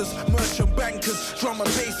gangsters, merchant bankers, drum and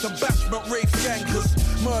bass and bashment rape skankers,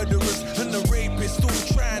 murderers and the rapists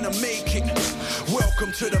all trying to make it.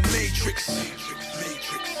 Welcome to the Matrix.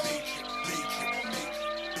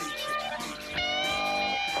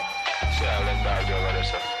 Silent dog over there,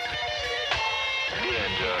 sir.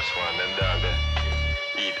 Dangerous one, them dog there.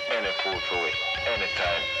 Eat any food for it,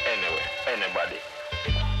 anytime, anywhere, anybody.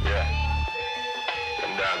 Yeah.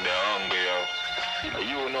 Them dog they're hungry, yo.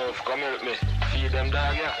 You know if you come here with me, feed them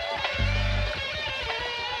dog, yeah.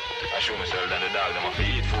 I show myself that the dog them have to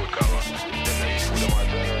eat food, cover. Them they eat food, them have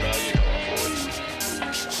to eat food.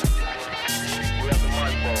 We have the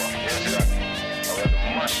manpower, you see that? And we have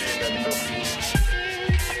the machine them too.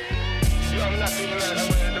 You have nothing like that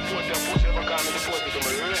when you deport your pussy ever come and deport me to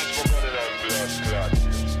my rinse for blood and blood clot.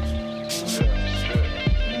 Yeah, straight.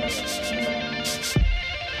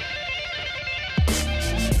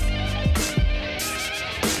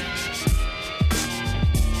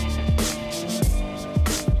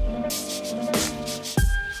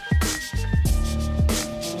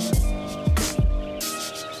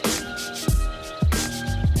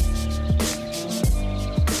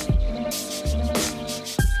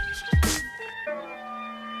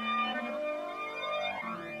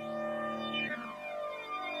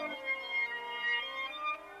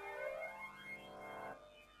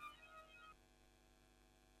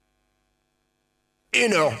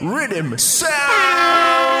 Inner Rhythm Sound.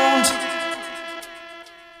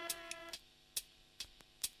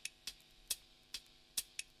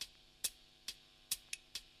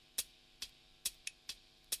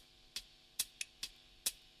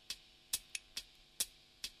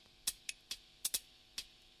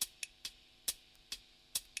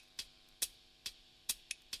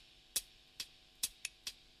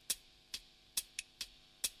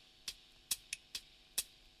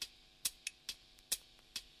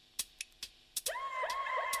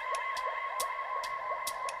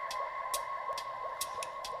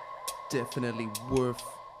 Definitely worth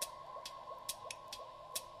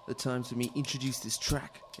the time to me introduce this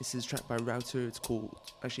track. This is a track by Router. It's called,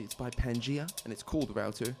 actually it's by Pangea and it's called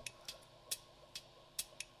Router.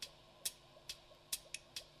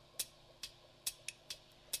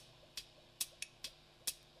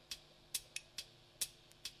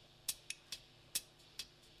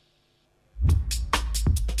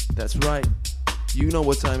 That's right. You know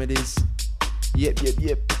what time it is. Yep.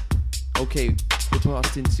 Okay, we're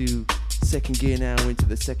passed into second gear now, into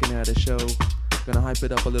the second hour of the show. Gonna hype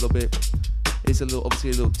it up a little bit. It's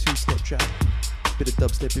obviously a little two-step track. Bit of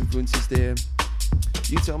dubstep influences there.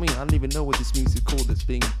 You tell me, I don't even know what this music is called that's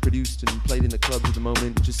being produced and played in the clubs at the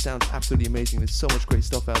moment. It just sounds absolutely amazing. There's so much great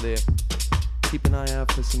stuff out there. Keep an eye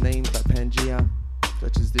out for some names like Pangea,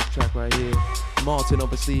 such as this track right here. Martin,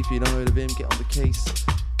 obviously, if you've not heard of him, get on the case.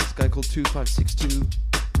 This guy called 2562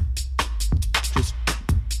 just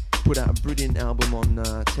put out a brilliant album on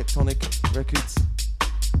Tectonic Records.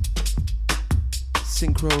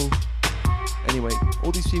 Synchro. Anyway,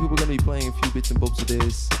 all these people we're going to be playing a few bits and bobs of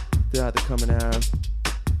theirs. They're either coming out.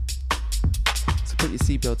 So put your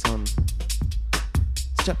seatbelt on.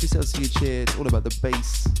 Strap yourselves to your chair. It's all about the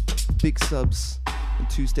bass, big subs, and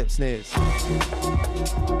two-step snares.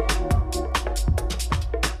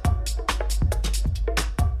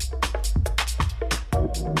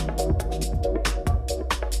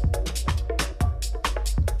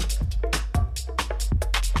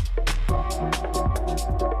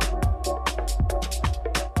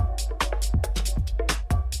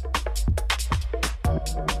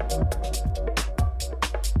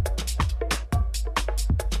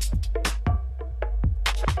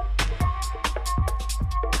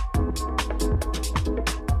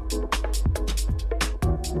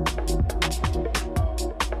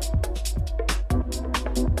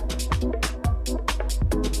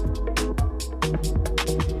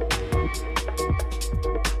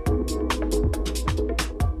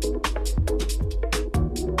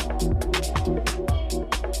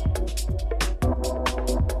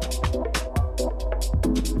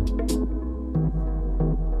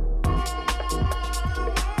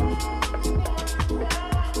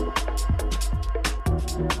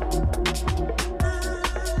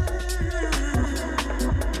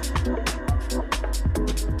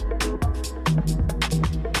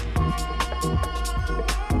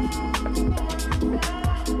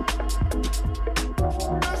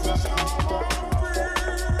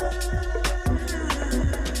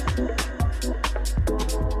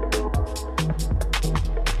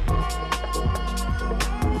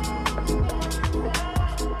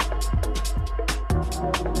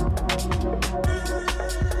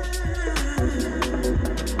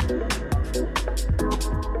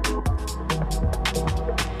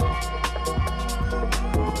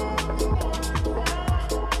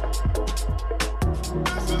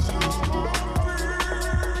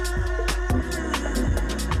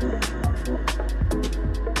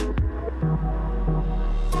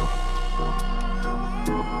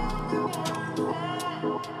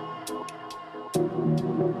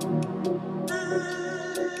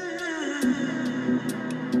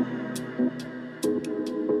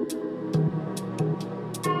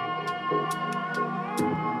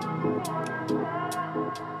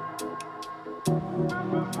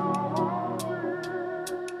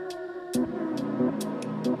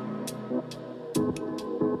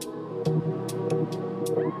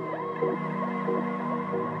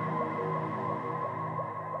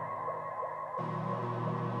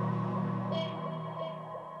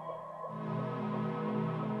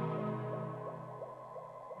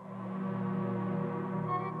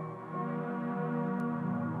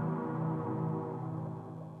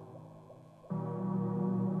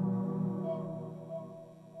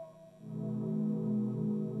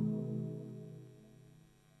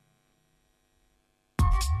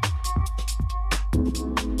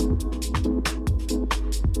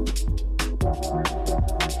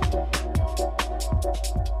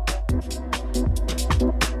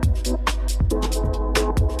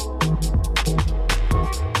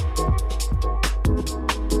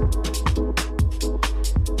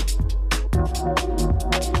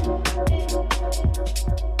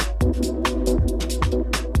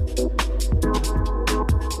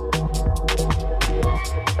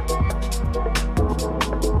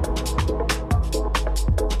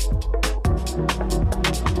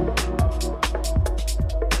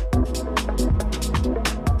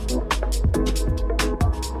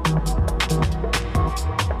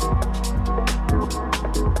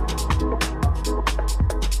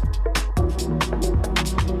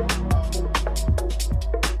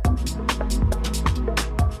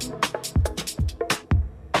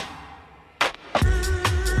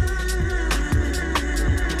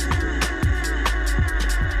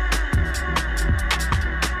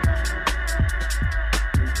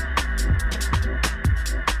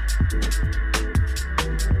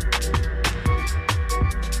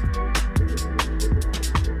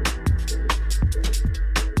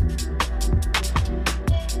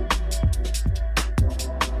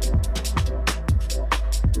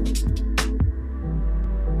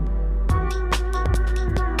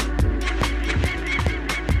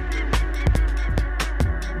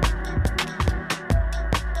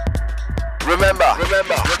 Remember.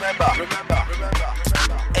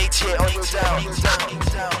 88 on you down.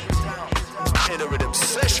 In a rhythm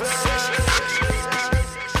session.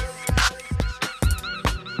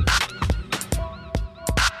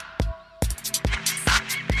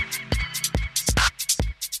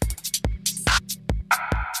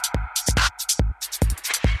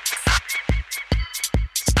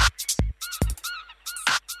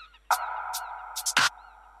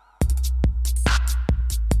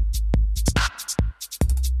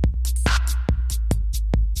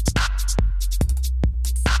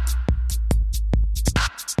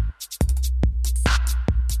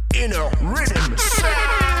 Inner rhythm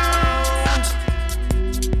sound.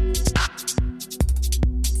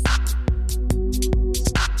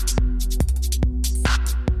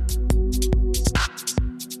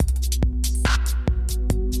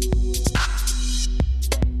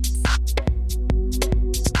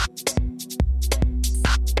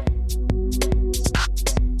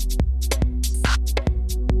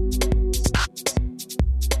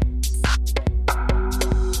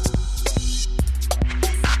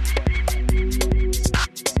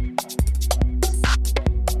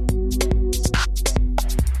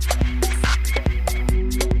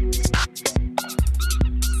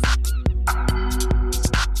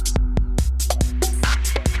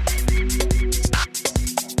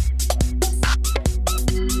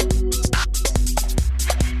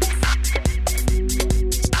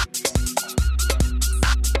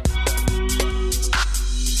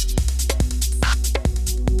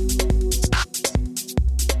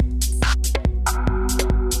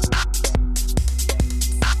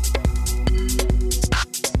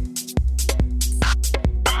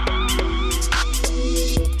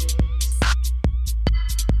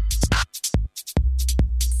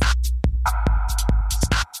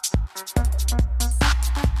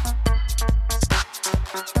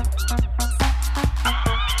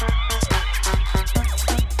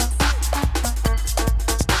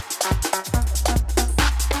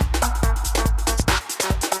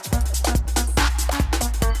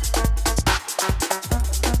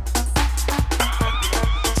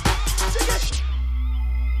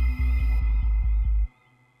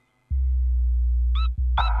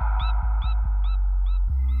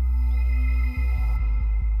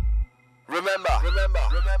 Remember.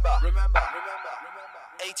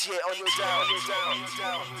 88 on your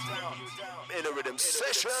down. In a rhythm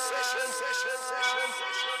session.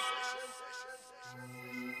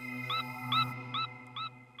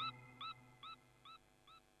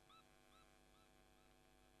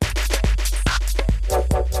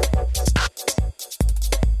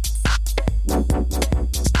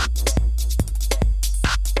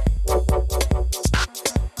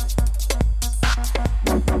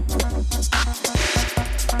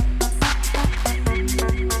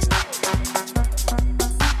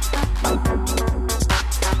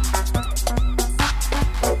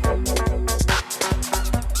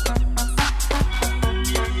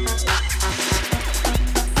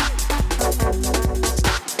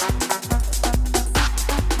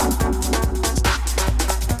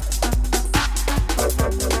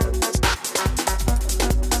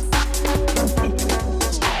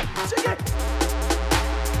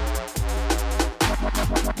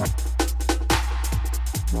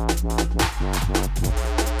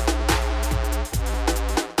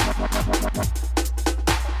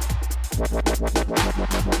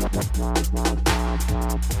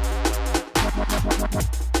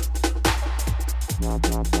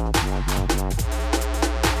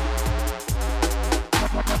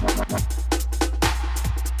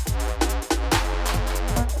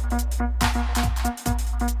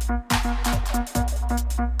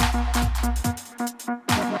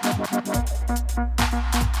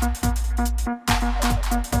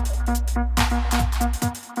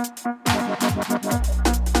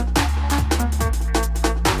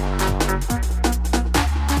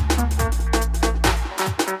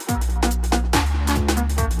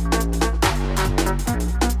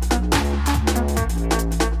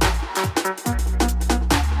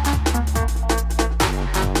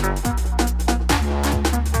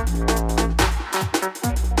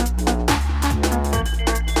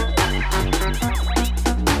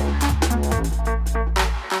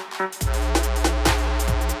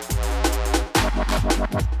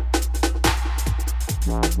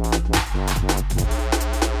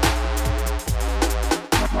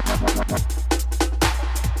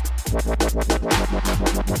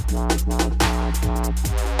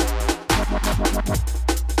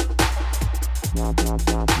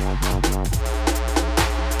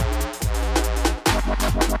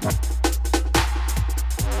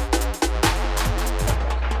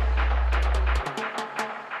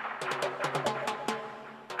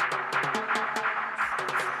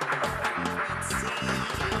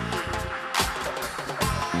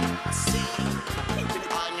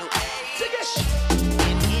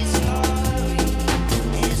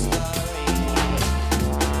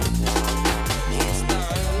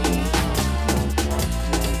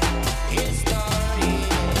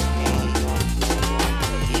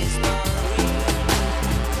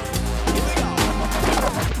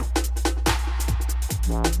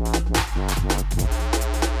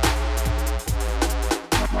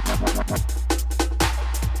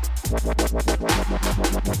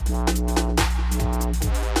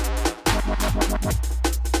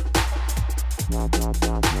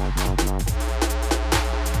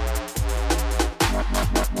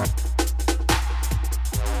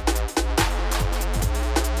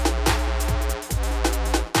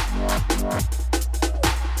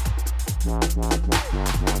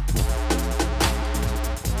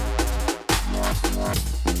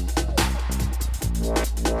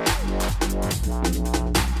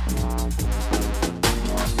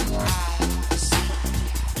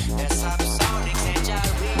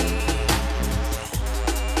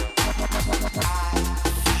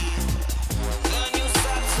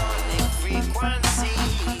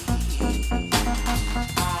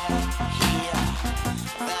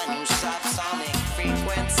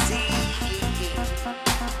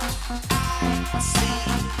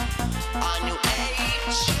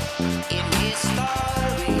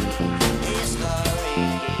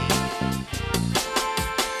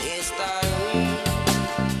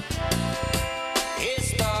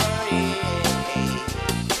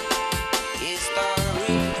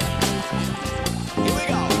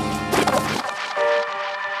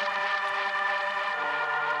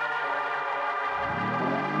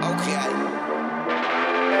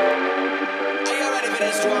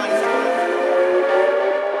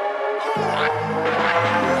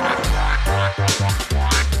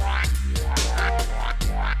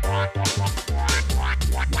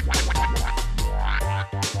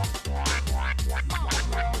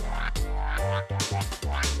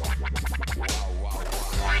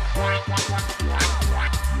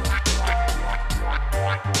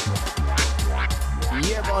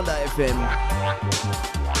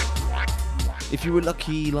 If you were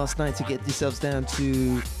lucky last night to get yourselves down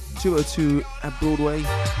to 202 at Broadway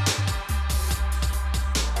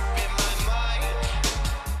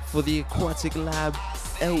for the Aquatic Lab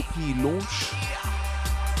LP launch,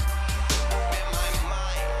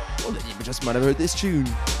 well, then you just might have heard this tune.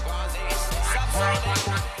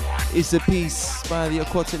 It's a piece by the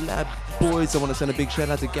Aquatic Lab boys. I want to send a big shout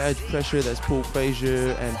out to Garage Pressure, that's Paul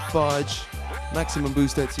Frazier and Fudge. Maximum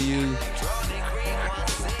boost out to you.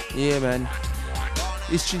 Yeah, man.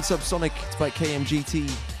 It's tune Subsonic, it's by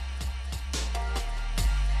KMGT.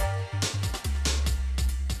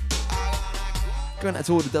 Going out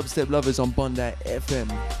to all the dubstep lovers on Bondi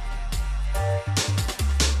FM.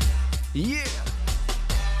 Yeah!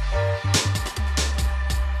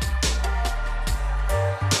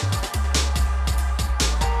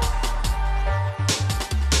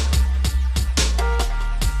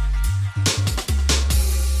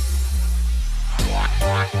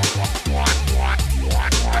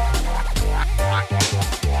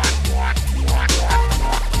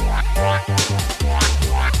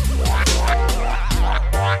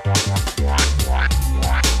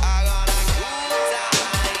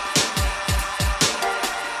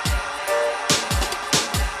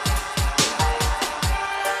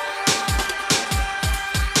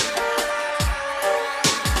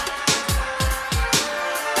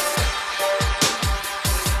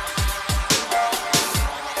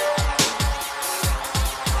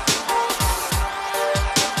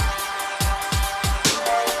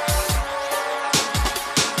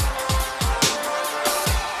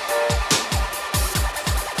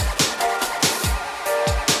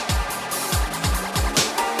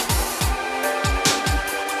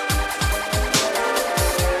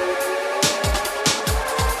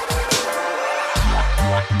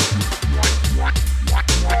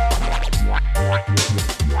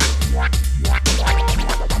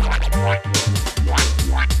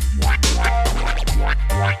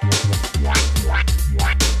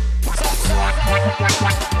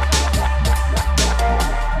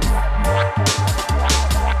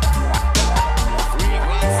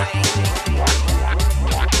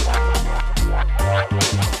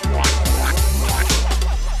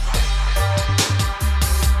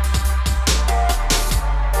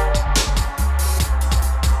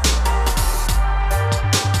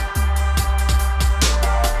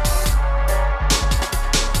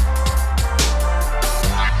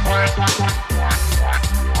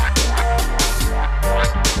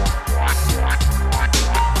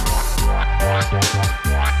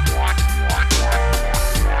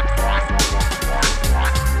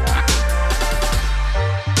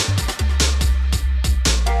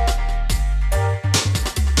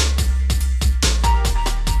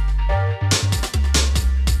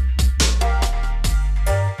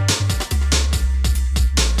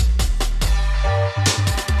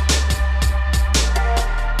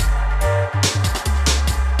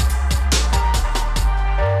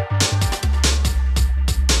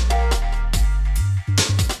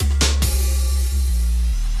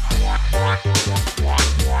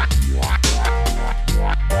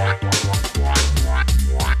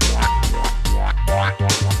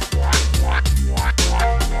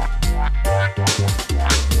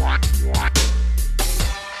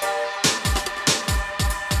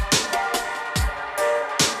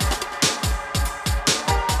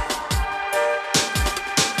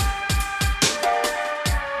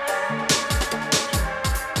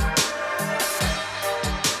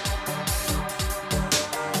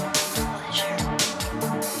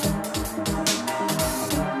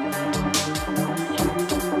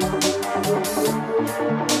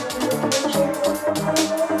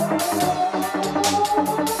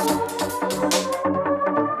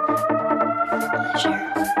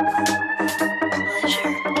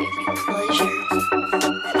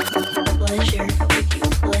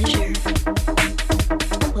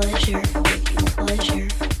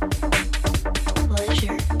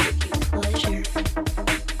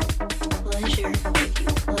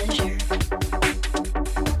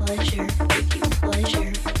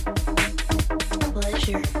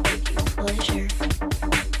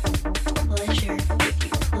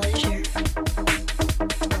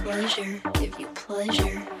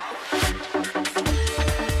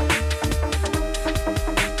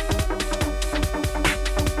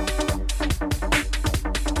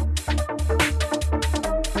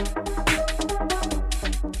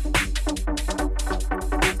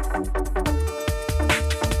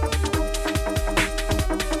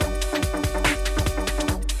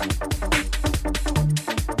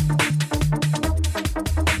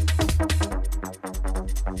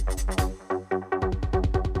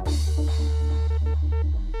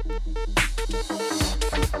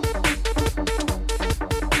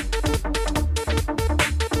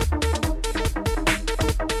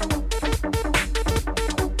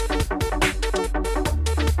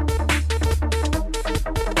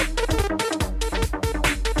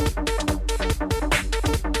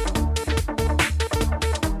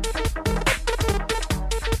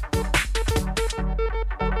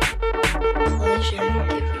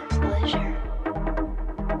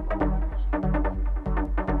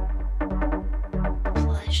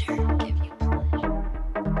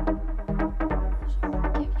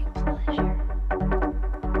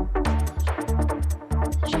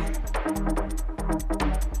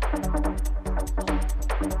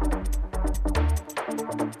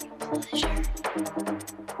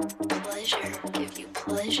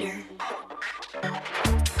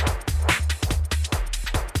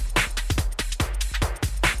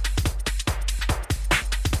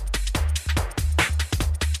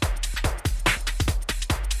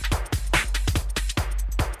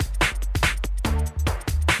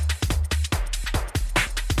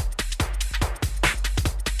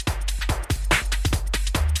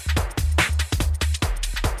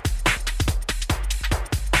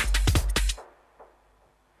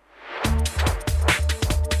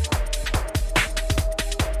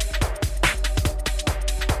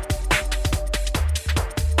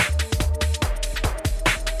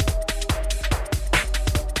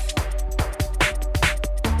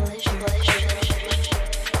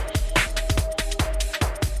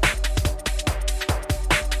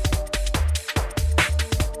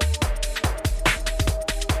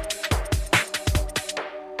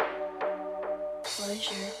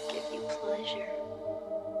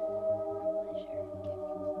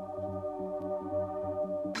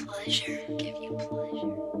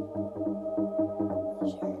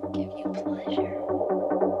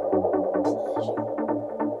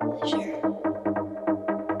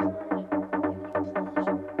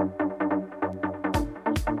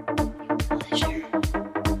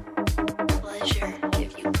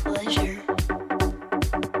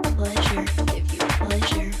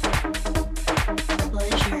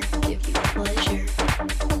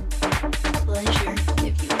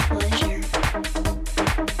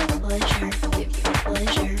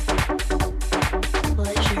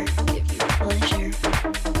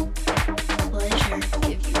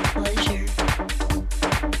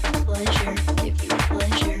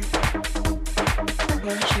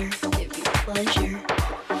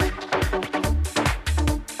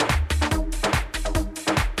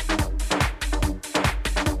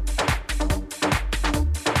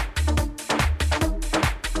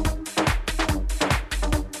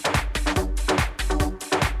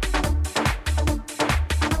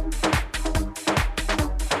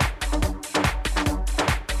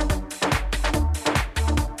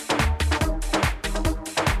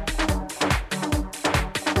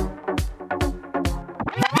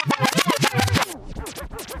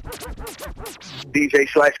 DJ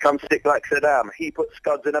Slice comes sick like Saddam. He put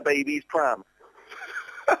scuds in a baby's pram.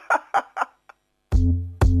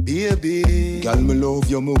 Baby, girl, me love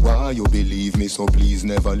you, me want you believe me, so please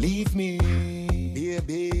never leave me.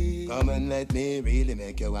 Baby, come and let me really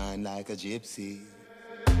make you wine like a gypsy.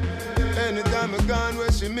 Anytime I gone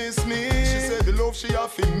where she miss me, she said the love she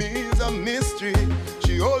offer me is a mystery.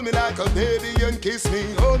 She hold me like a baby and kiss me,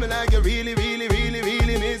 hold me like you really, really, really,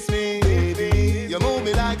 really miss me. Baby, you move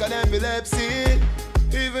me like an epilepsy.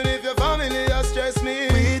 Even if your family has stressed me,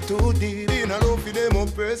 we too deep in a love for them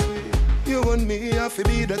oppress me. You and me have to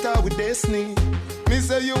be that our destiny. Me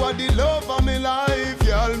say you are the love of my life.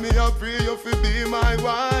 Y'all me I pray you fi be my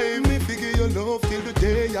wife. Me figure your love till the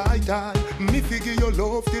day I die. Me figure your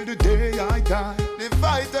love till the day I die. The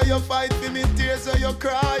fight you fight for me, tears you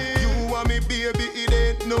cry. You and me baby, it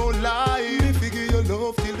ain't no lie. Me figure your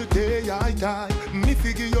love till the day I die. Me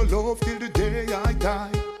figure your love till the day I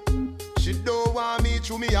die. She don't want me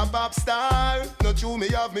to me a pop star. Not to me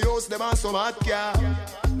have me house them and some hot car.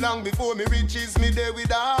 Long before me riches me there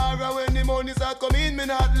with her. And when the money's a come in, me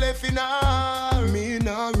not left in her. Me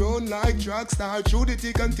not run like track star. Through the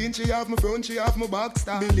thick and thin, she have my front, she have my back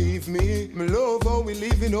star. Believe me love how we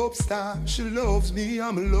living up star. She loves me,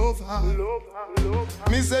 I'm love her.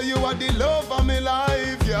 Me say you are the love of my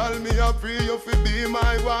life. Girl, me a pray you fi be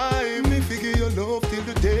my wife. Me figure your love till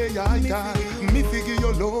the day I die. Me figure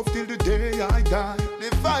your love till the day I die.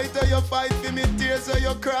 The fight you fight for me, tears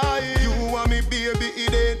you cry. You and me baby,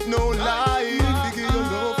 it ain't no lie. Me figure your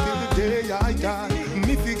love till the day I die.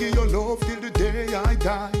 Me figure your love till the day I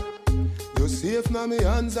die. You're safe now me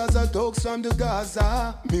hands as I talk from the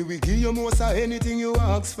Gaza. Me will give you most of anything you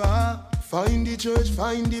ask for. Find the church,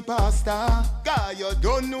 find the pastor. God, you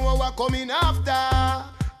don't know what coming after.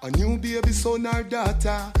 A new baby son or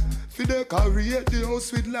daughter. fi decorate the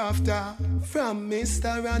house with laughter. From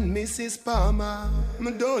Mr. and Mrs. Palmer,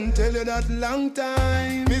 me don't tell you that long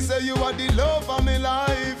time. Me say you are the love of my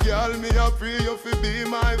life, girl. Me a pray you fi be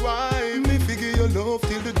my wife. Me figure your love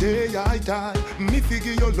till the day I die. Me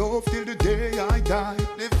figure your love till the day I die.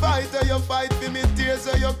 The fighter you fight for me, tears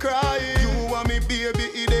so you cry. You want me baby,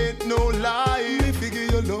 it ain't no lie. Me figure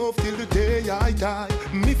your love till the day I die.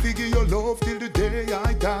 Me figure your love till the day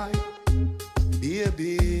I die.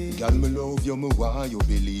 Baby, girl, me love you, me why you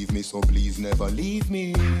believe me, so please never leave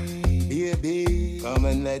me. Baby, come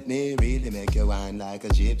and let me really make you whine like a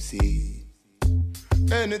gypsy.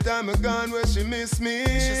 Anytime I gone where she miss me,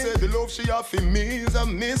 she said the love she have for me is a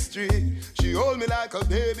mystery. She hold me like a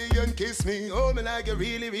baby and kiss me. Hold me like you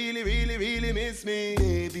really, really, really, really miss me.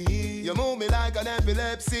 Baby, you move me like an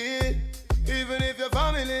epilepsy. Even if your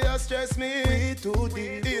family has stressed me, we too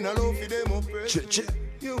deep in a love for them oppress me.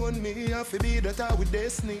 You and me have to be that I with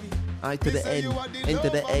destiny. I to the N, N to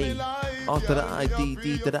the A, R to the I, D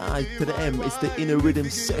to the I to the M. It's the Inner Rhythm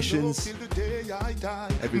Sessions.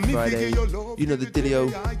 Every Friday, you know the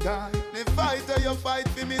dealio.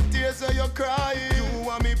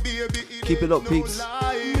 Keep it up, peeps.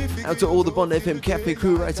 Out to all the Bond FM Cafe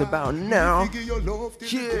crew right about now.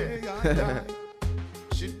 Yeah.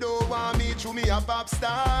 She don't want me to me a pop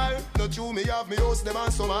star. Not you me have me host them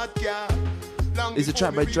on some hot car. It's a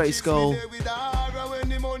track by Dre Skull. And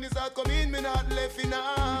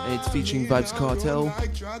it's featuring Vibes Cartel.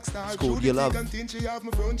 It's called Your Love.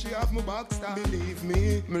 Believe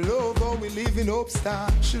me, me love how we living upstar.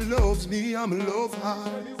 She loves me, I'm love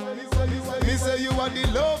her. Me say you are the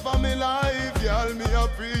love of my life. Y'all me a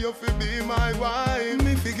pray you fi be my wife.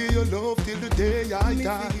 Me figure your love till the day I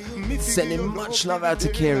die. Sending much love out to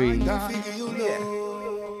Kerry.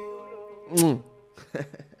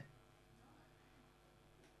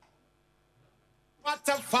 What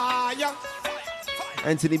a fire.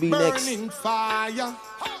 Anthony B next. Fire.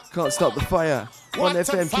 Can't stop the fire.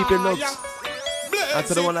 1FM, keep it locked. Out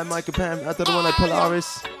to the one like Michael Pam, out to the one like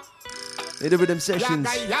Polaris. In the Rhythm Sessions.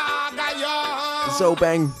 So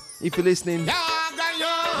bang, if you're listening.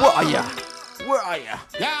 What are ya? Where are ya?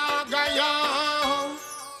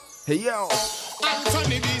 Hey yo.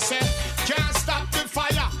 Anthony B said, can't stop the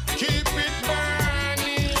fire, keep it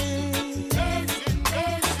burning.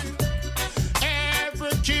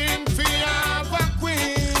 Every king fi have a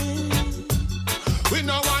queen. We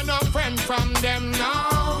no want no friend from them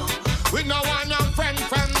now. We no want no friend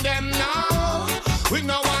from them now. We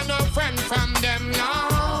no want no friend from them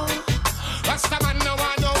now. Rastaman no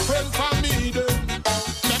want no friend from me then.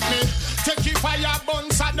 Let me take it fire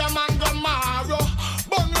buns at the mango marrow.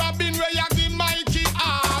 Bun Robin where you give Mikey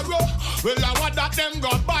arrow. Well I want that them go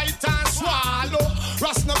bite and swallow.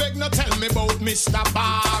 Ras no beg no tell me about Mr.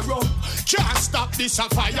 Barrow. Can't stop this a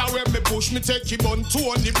fire when me push me take it bun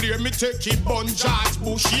Tony Blair me take it bun George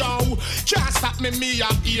Bush yo. Can't stop me a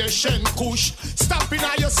Asian Kush. Stop it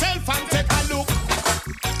on yourself and take a look.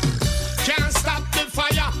 Can't stop the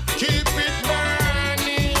fire, keep it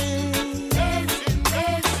burning.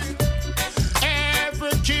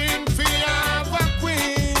 Every king fi have a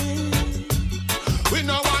queen. We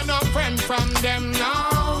no want no friend from them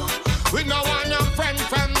now. We no want no friend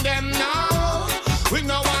from them now. We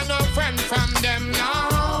no want no friend from them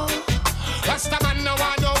now. Rastaman no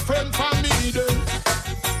want no friend from me then.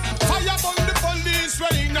 Fire burn the police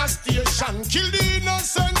when in a station. Kill the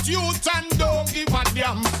innocent youth and don't give a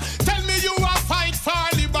damn. Tell me you a fight for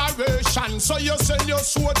liberation. So you send your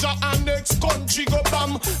soldier and next country go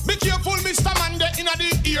bam. Be careful Mr. Mande in the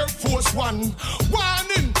Air Force One.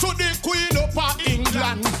 Warning to the Queen of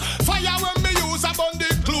England. Fire when me use upon the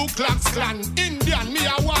Ku Klux Klan. Indian me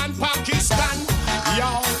a one Pakistan.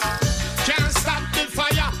 Yo, can't stop the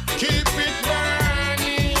fire, keep it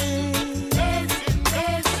burning.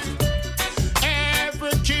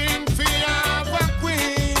 Every king fi have a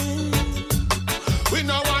queen. We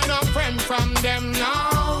no want no friend from them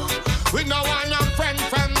now. We no want no friend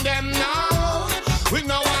from them now. We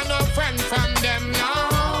no want no friend from them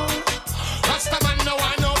now. Rastaman no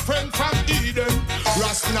want no friend from Eden.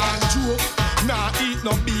 Rast nah joke, nah eat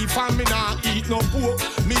no beef and me nah eat no pork.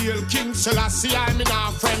 Me hail King Selassie, I me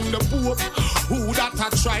nah friend the Pope. Who that a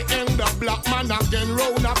try end the black man again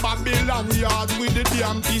round a Babylon yard with the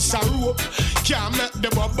damn piece of rope. Can't make the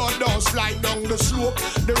bubble down slide down the slope.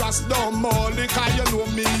 The rest down more cause you know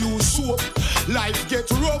me use soap. Life get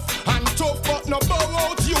rough and tough but no bow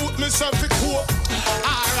out youth myself it cope.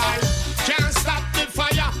 Alright, can't stop the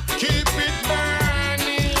fire, keep it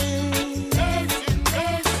burning.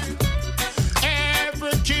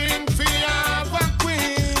 Every king fi have a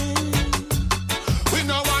queen. We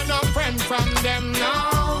no want no friend from them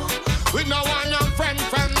now.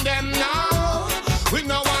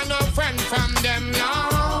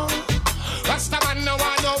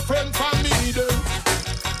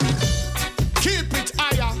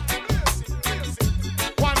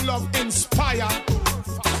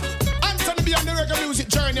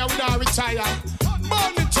 fire.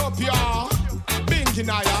 Burn it up, y'all. Binking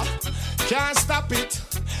higher. Can't stop it.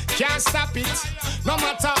 Can't stop it. No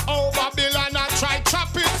matter how Babylon I try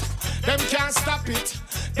trap it. Them can't stop it.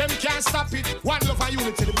 Them can't stop it. One love and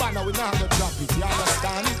unity, the banner we not gonna drop it. You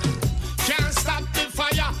understand? Can't stop the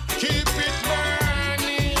fire. Keep it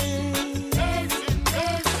burning.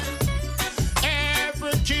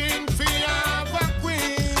 Every king feel have a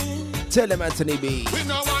queen. Tell them Anthony B. We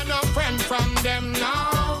no want no friend from them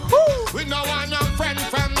now. Woo! We no want no friend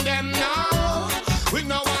from them now. We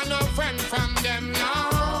no want no friend from them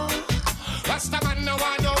now. Rasta man no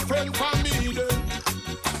want no friend from me then.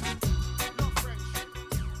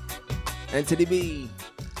 Anthony B.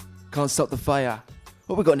 Can't stop the fire.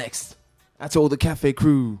 What we got next? That's all the cafe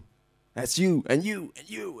crew. That's you and you and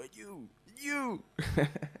you and you and you.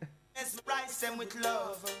 Rise them with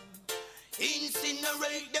love.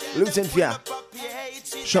 Incinerate them. Luton Fia.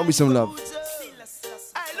 Show me some love.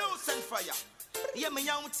 I loosen fire. Yeah, me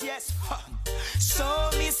out, yes. Show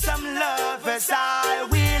me some love as I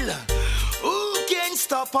will. Who can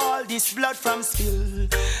stop all this blood from spill?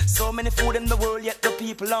 So many food in the world, yet the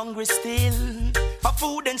people hungry still. For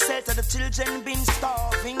food and shelter, the children been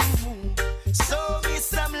starving. Show me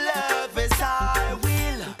some love as I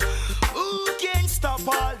will. Who can stop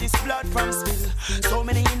all this blood from spill? So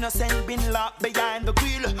many innocent been locked behind the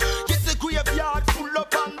grill. Yet the graveyard full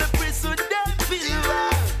up on the prison them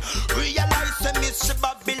fill. Realize the mission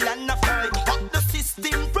Babylon a fight. What the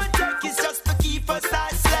system project is just to keep us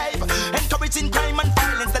as slave. Encouraging crime and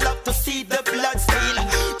violence, they love to see the blood stain.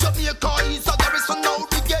 Jamaica is a garrison, now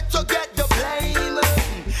we get to get the blame.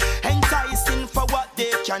 Enticing for what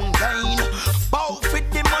they can gain. Both with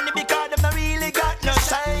the money because them not really got no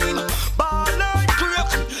shame. Ball and grip,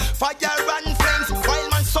 fire and flames. While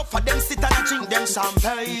man suffer, them sit and drink them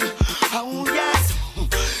champagne. Oh yes,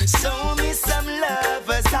 show me some love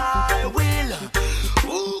as I will.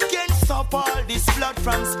 Who can stop all this blood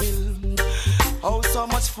from spill? Oh, so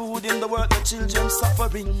much food in the world, the children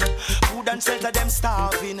suffering. Food and shelter, them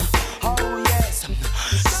starving. Oh yes,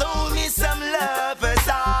 show me some love as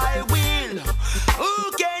I will.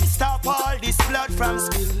 Who can stop all this blood from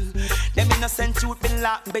spill? Them innocent youth been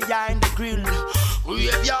locked behind the grill.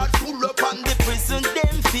 Graveyard full up on the prison,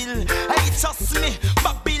 them fill. Hey, trust me,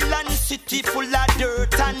 Babylon city full of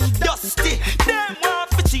dirt and dusty. Them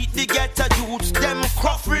want to cheat the ghetto youths, them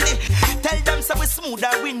gruffly. Tell them so we smooth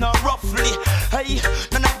and we not roughly. Hey,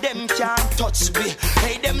 none of them can touch me.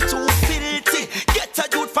 Hey, them too filthy. Ghetto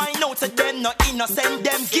youth find out that them not innocent,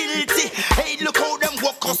 them guilty. Hey, look how them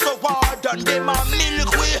walk us so hard and them a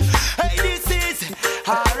milk way. Hey, this is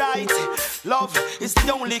alright. Love is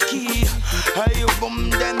the only key. Hey, you boom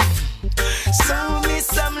them. Show me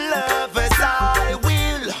some love as I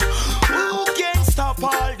will. Who can stop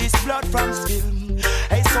all this blood from spill?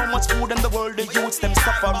 Hey, so much food in the world, the youths them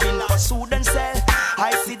suffering. For food and sell,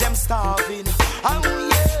 I see them starving. Oh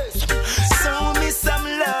yes, show me some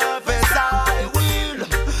love as I will.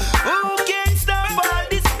 Who can stop all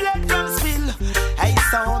this blood from spill? Hey,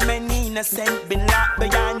 so many innocent been locked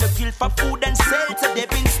behind the grill for food and shelter, they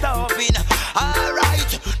been starving.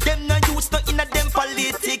 Alright, them no use no in a them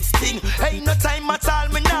politics thing. Hey, no time at all,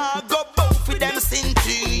 me nah go bout for them sin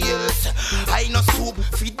years. I no soup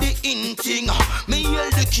for the in thing. Me hail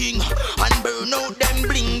the king and burn out them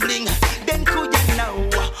bling bling. Then could you know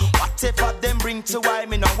whatever them bring to why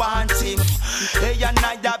me no want him? Hey, and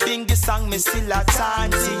I bing the song me still a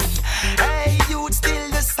chanting. Hey, you still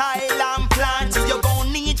the style I'm planting. You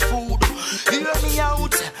gon' need food. Hear me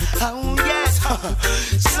out. Oh yes.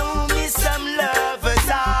 Show me some love as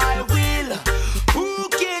I will. Who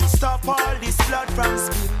can stop all this blood from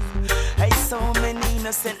spill? Hey, so many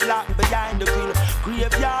innocent locked behind the grill.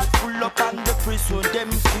 Graveyard full up on the prison,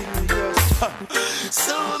 them fill, yes.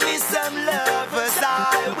 Show me some love as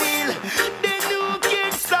I will. Then who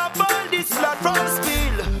can stop all this blood from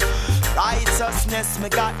spill? Righteousness, me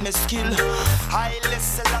got me skill. I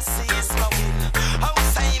listen, I see it's my will. I'm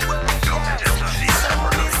saying, well, yes. Show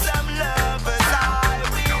me some love as I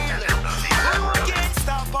will. Who can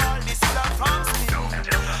stop all this blood from spill?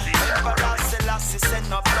 Emperor Selassie said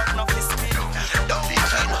no blood, no spill. Don't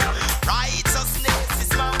kill. Righteousness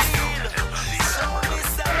is my will. Show me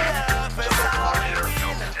some love as I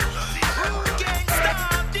will. Who can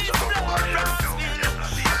stop this blood from spill?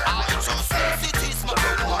 Righteousness, it is my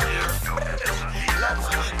will. Love,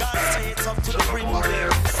 God straight up to the brim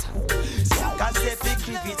bears. Cause every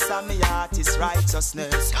crickets on my heart is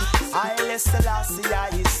righteousness. I less the last, I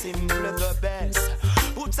is simple the best.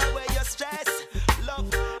 Put away your stress,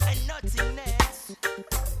 love, and nothingness.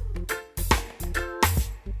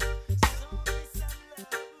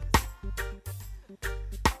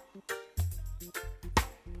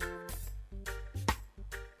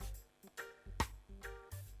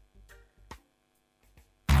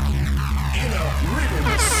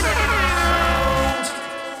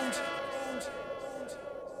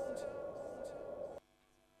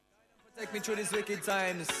 through these wicked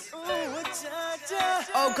times.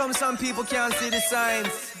 How come some people can't see the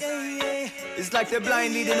signs? It's like they're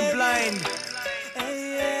blind leading the blind.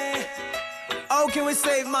 How can we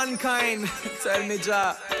save mankind? Tell me,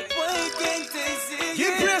 Jah.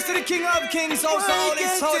 Give praise to the King of Kings, also all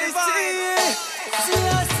is so divine.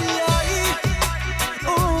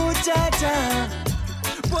 Oh, Jah Jah,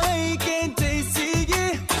 why can't they see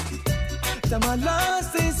it? That my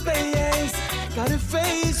lost in space, gotta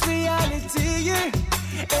face reality.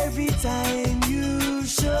 Every time you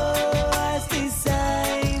show us the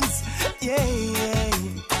signs, yeah, yeah.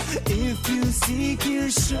 If you seek, you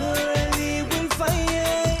surely will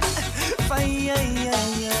find,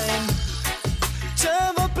 Jah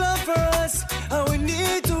have a plan for us, and we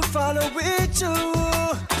need to follow with you.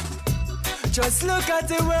 Just look at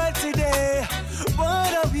the world today.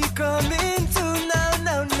 What are we coming to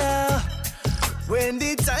now? When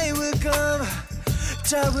the time will come,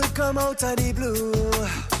 Jah will come out of the blue.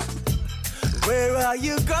 Where are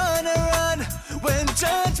you gonna run when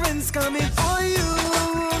judgment's coming for you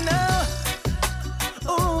now?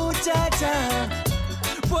 Oh, Jah Jah,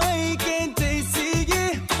 why can't they see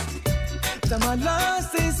it? That I'm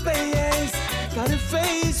lost in space, gotta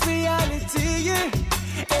face reality.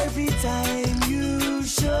 Every time you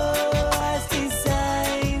show us the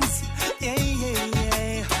signs, yeah, yeah,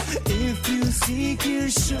 yeah. If you seek, you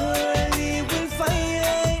surely will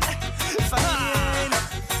find.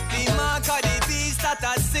 The mark of the beast at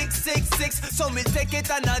a 666. So me take it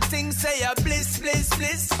and a thing say a bliss.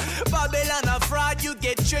 Babylon a fraud, you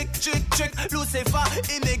get trick. Lucifer,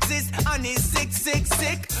 him exist and he's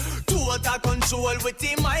sick. Total control with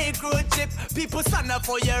the microchip. People stand up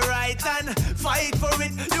for your right and fight for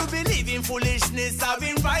it. You believe in foolishness,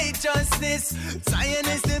 having righteousness. Zion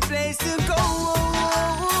is the place to go.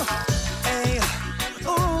 Hey,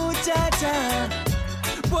 oh, Jah Jah,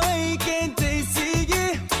 why can't they see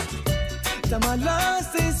it? That I'm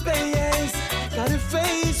lost in space, gotta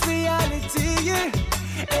face reality.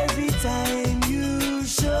 Every time you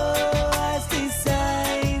show us the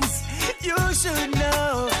signs, you should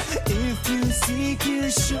know. If you seek, you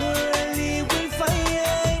surely will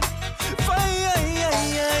find.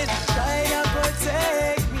 Try to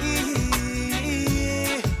protect me.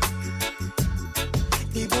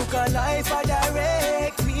 The book of life I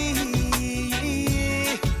direct me.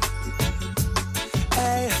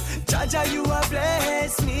 Hey, Jah Jah, you have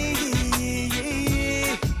blessed me.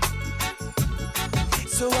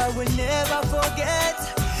 So I will never forget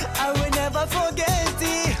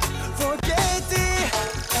it.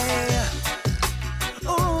 Hey.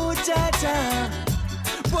 Oh, Jah Jah,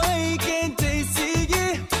 why can't they see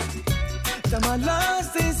it? That I'm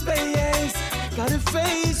lost in space, gotta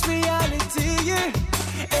face reality.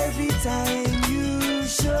 Every time you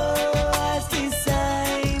show us the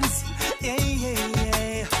signs, yeah, yeah,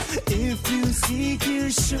 yeah. If you seek, you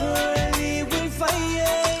surely will find.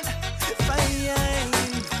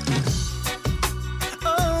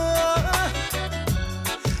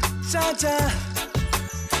 Jah Jah,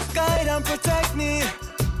 guide and protect me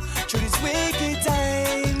through these wicked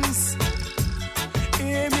times.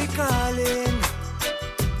 Hear me calling,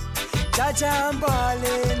 Jah Jah, I'm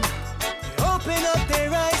balling. Open up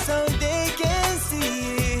their eyes so they can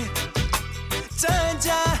see. Jah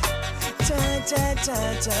Jah,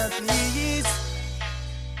 please.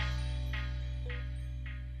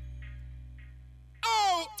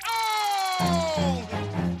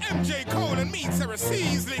 MJ Cole and me, Sarah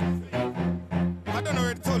Seasley. I don't know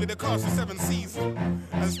where to tell you the cost of 7 seas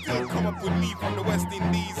and still come up with me from the West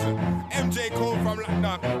Indies. MJ Cole from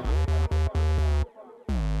London.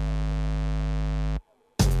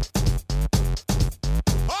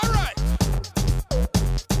 Alright.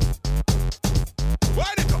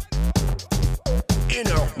 Wind it up. In a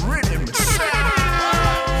rhythm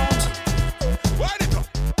sound. Wind it up.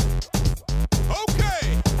 Okay.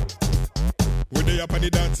 We're there up on the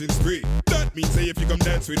dancing spree. That means say if you come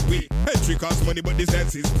dance with we, entry costs money but this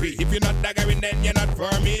dance is free. If you're not daggering then you're not for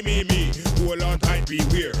me. Hold on tight,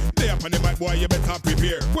 beware. They up on the mic boy, you better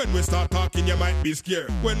prepare. When we start talking you might be scared.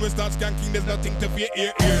 When we start skanking there's nothing to fear.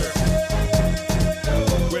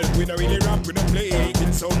 Well, we don't really rap, we don't play.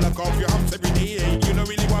 It sound like off your humps every day. You don't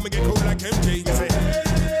really want me get cool like MJ, you say.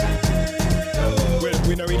 Well,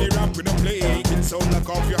 we don't really rap, we don't play. It sound like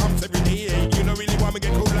off your humps every day. You don't really want me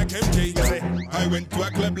get cool like MJ, you say. I went to a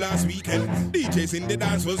club last weekend. DJs in the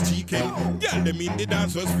dance was cheeking. Girl, them in the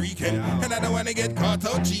dance was freaking. And I don't wanna get caught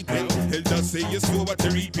out cheaping. They'll just say you sow what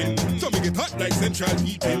you're reaping. So me get hot like central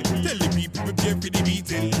heating. Tell the people prepare for the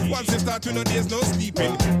beating. Once you start to know there's no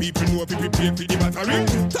sleeping. People know if you prepare for the battering.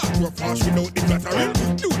 Talk rough harsh without the flattering.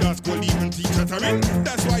 Do dance go even teach chattering.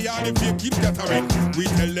 That's why all the fear keep chattering. We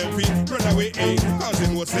tell them we run away, eh. Cause they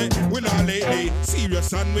know say we not late, eh.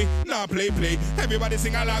 Serious and we not play. Everybody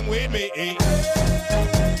sing along with me, eh.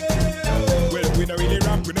 Well, we don't really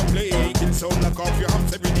rap, we don't play. It sound like off your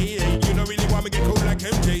humps every day. You don't really want me get cold like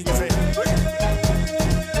MJ. Say,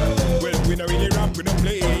 well, we don't really rap, we don't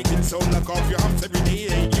play. It sound like off your humps every day.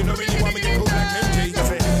 You don't really want me get cold like MJ.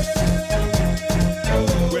 Say,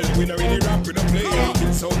 well, we don't really rap, we don't play.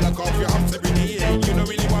 It sound like off your humps every day. You don't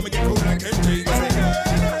really want me get cold like MJ. Say,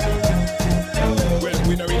 well,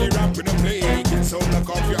 we don't really rap, we don't play. It sound like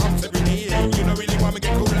off your humps every day. You don't really want me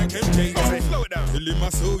get cool like MJ. Say, slow it down. Tell him I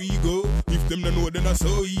so ego. If them don't know, then I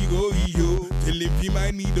so ego. Tell him he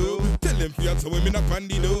mind me though. Tell him fi answer when me knock on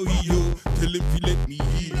the door. Tell him fi let me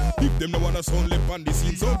hear. If them don't wanna sound left on the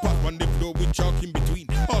scene, so pop on the floor with chalk in between.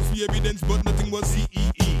 Ask for evidence, but nothing was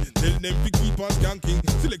CEE. Tell them fi keep on skanking.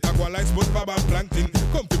 Select a one like SpongeBob and Plankton.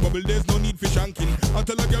 Come fi bubble, there's no need for shanking. I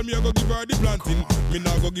tell a girl me I go give her the planting. Me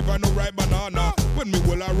nah go give her no ripe banana. When me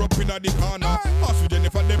hold her up inna the corner. Ask for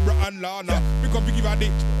Jennifer, Deborah and Lana. Me come fi give her the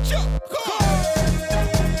chop.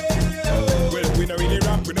 Well, we don't really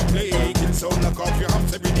rap, we don't play. It sound like off your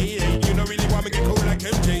humps every day. You don't really want me get cold like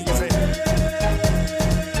MJ. Say,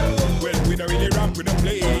 well, we don't really rap, we don't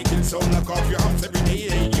play. It sound like off your humps every day.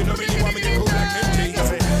 You don't really want me get cold like MJ.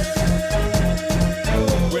 Say,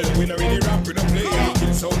 well, we don't really rap, we don't play.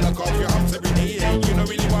 It sound like off your humps every day. You don't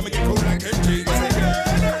really want me get cold like MJ. Say,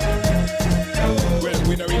 well,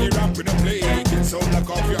 we don't really rap, we don't play. It sound like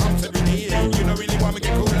off your humps every day. You don't really want me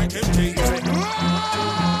get cold like MJ. Say,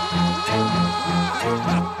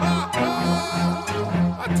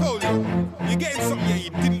 I told you, you're getting something here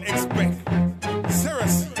you didn't expect.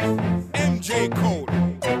 Seriously, MJ Cole.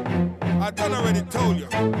 I done already told you.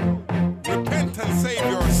 Repent and save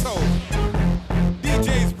your soul.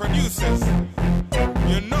 DJs, producers,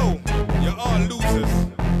 you know you're all losers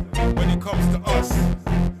when it comes to us.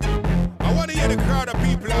 I want to hear the crowd of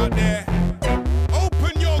people out there.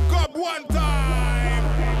 Open your gob one time.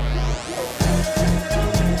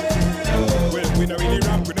 Well, we don't really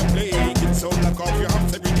rap, we don't play. It sound like off your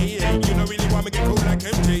humps every day. You don't really want me get cold like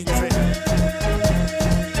MJ. Say,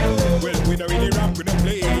 well, we don't really rap, we don't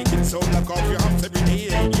play. It sound like off your humps every day.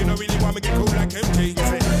 You don't really want me get cold like MJ.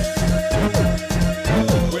 Say,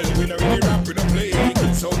 well, we don't really rap, we don't play.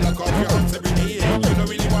 It sound like off your humps every day. You don't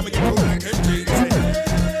really want me get cold like MJ. Say,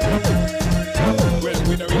 well,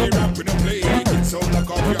 we don't really rap, we don't play. It sound like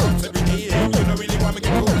off your humps every day. You don't really want me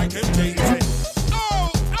get cold like MJ. Say,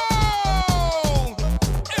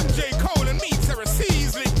 MJ Cole and me, Sarah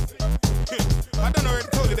Seasley. I done already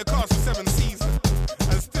told you the cost for 7 seasons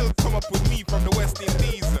and still come up with me from the West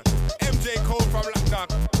Indies. MJ Cole from Black Dog.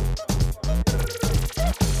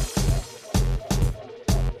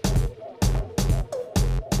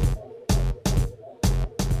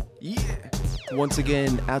 Yeah. Once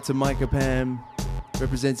again, out to Micah Pam,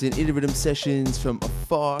 representing Indie Rhythm Sessions from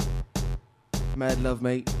afar. Mad love,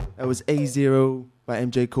 mate. That was A0 by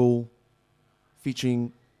MJ Cole,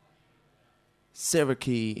 featuring Sarah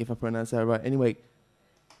Key, if I pronounce that right. Anyway,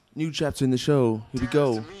 new chapter in the show. Here we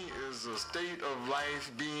go. Is a state of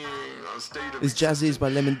life being a state of It's Jazzies by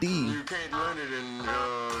Lemon D. You can't learn it in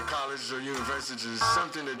college or university. It's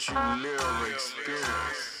something that you live or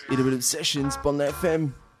experience. Indie Rhythm Sessions, Bonnet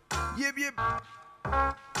FM. Yep, yep.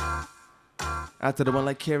 Out to the one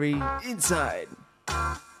like Kerry, Inside.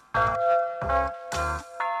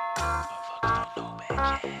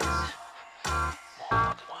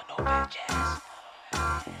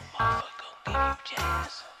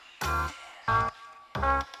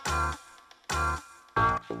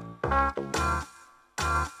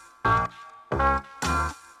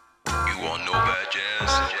 You want no bad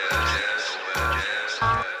jazz?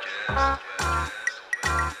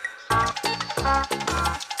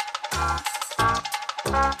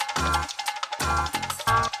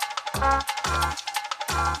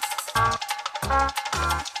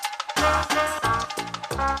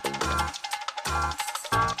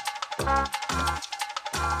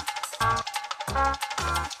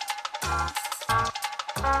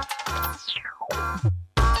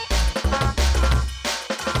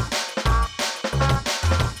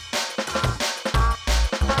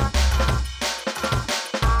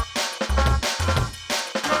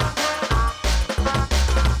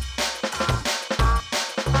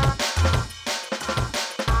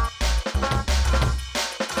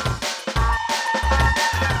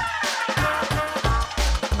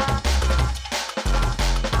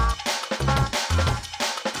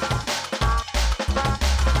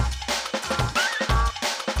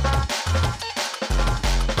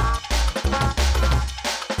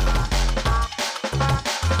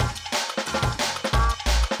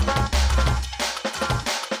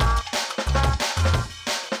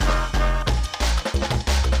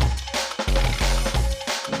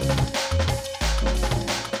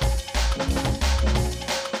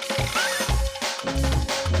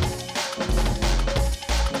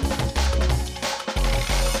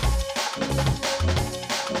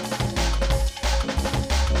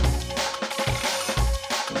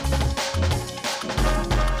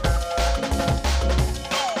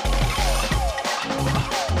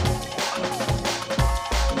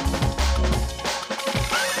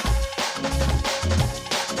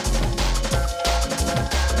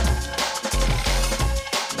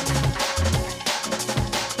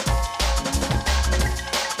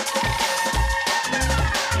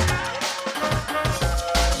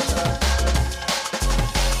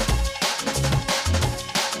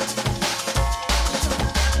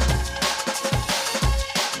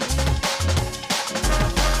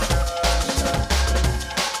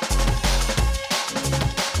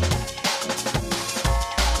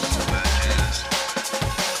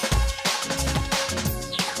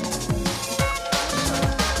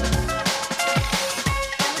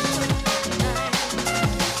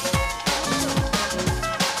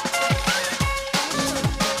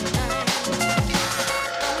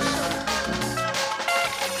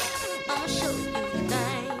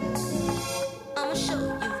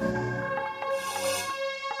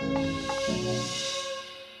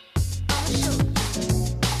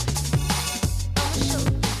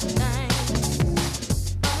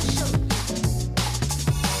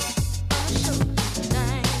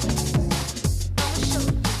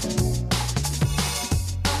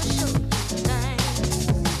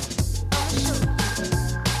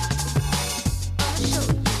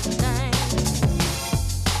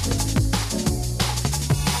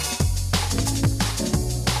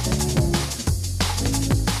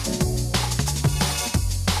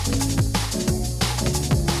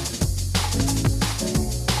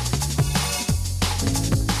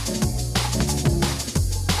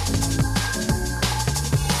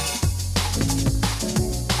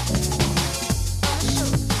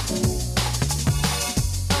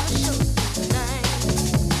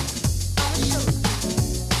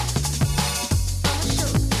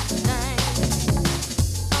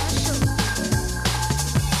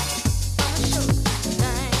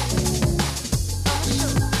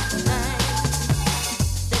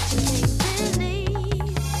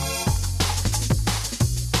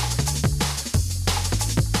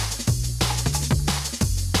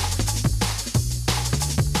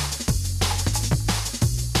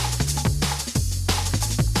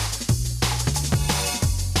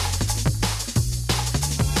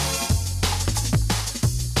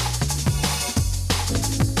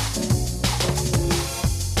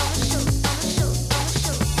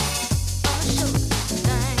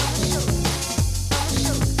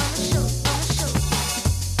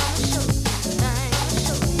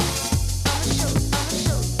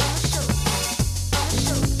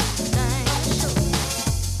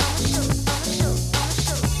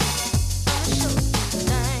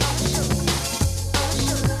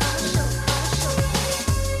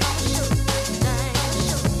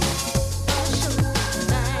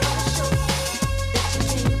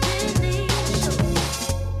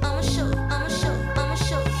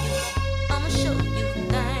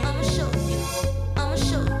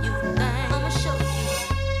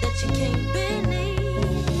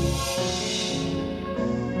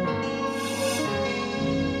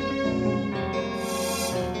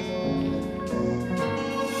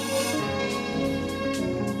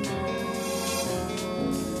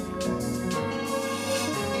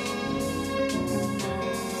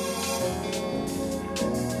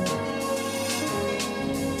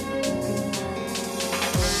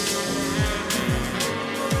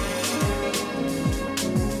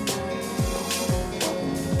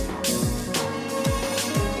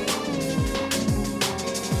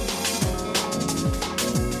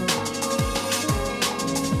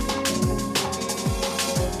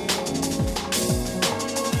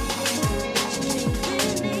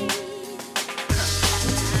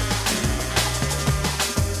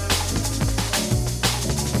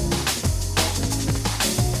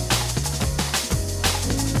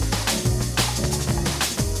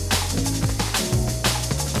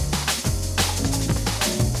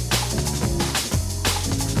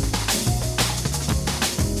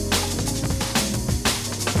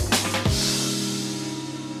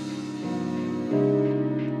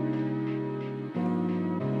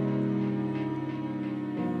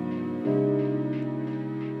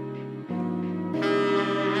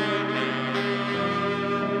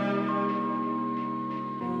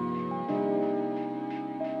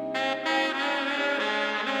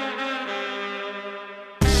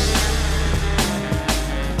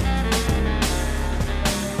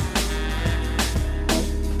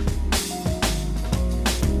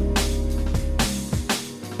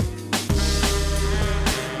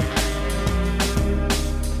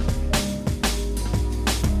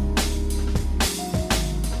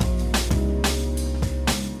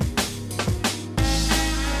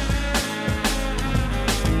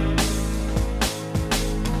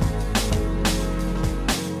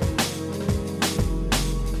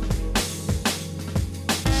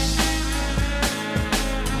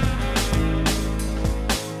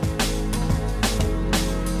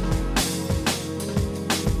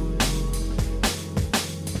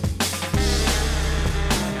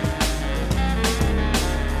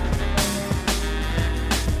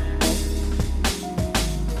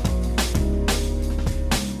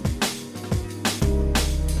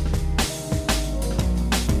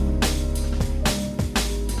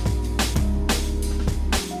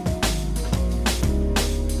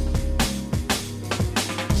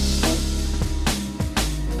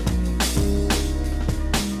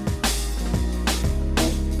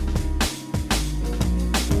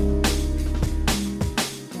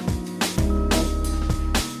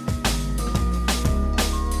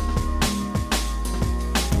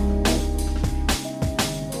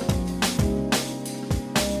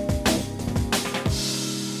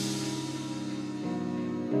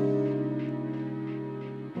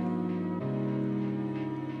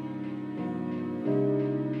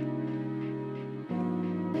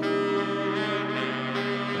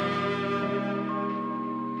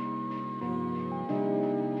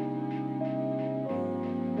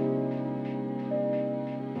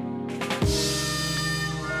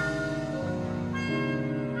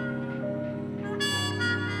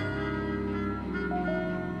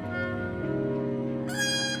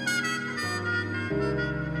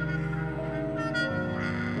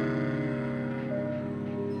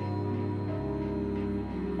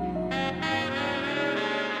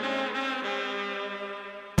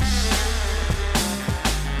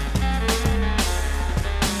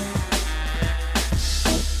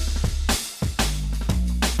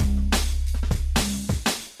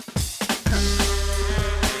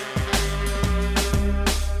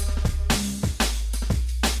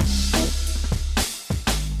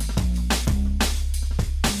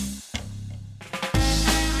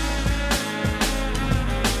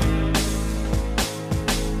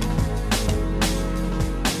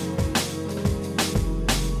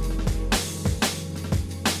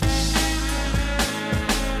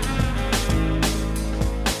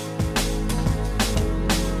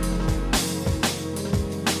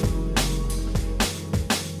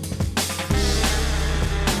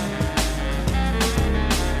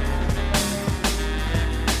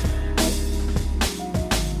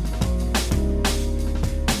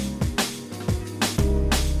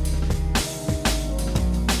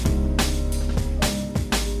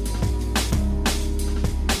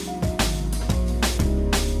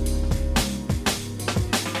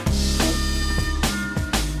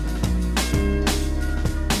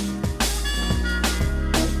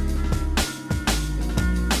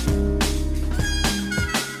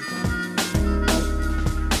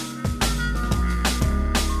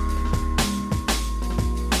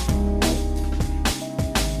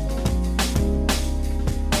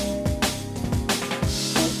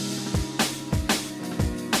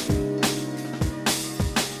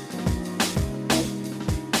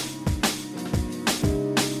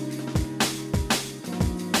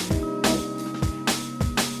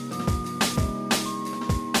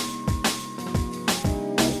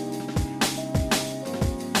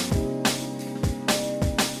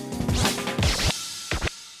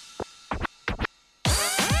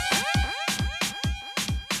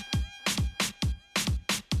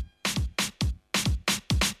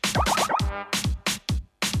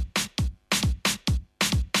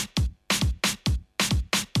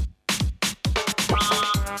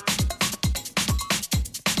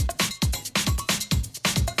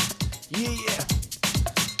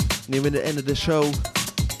 Nearing the end of the show.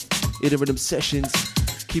 In the Rhythm Sessions.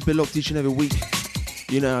 Keep it locked each and every week.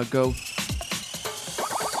 You know how it go.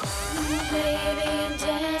 Baby,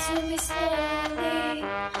 dance with me slowly.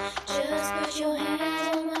 Just put your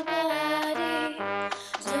hands on my body.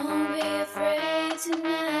 Don't be afraid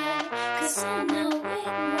tonight, 'cause I know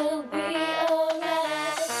it will be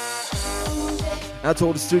alright. Out to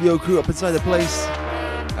all the studio crew up inside the place.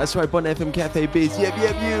 That's right, Bon FM Cafe Biz. Yep,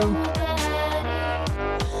 you.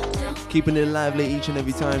 Keeping it lively each and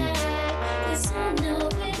every time.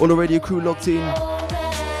 All the radio crew locked in.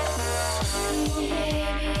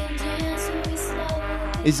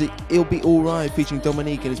 Is it It'll Be Alright featuring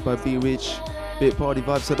Dominique, and it's by B Rich. Bit party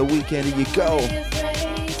vibes at the weekend, here you go.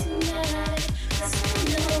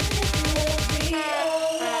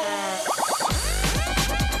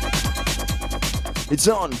 It's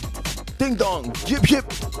on. Ding dong. Yip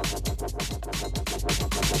yip.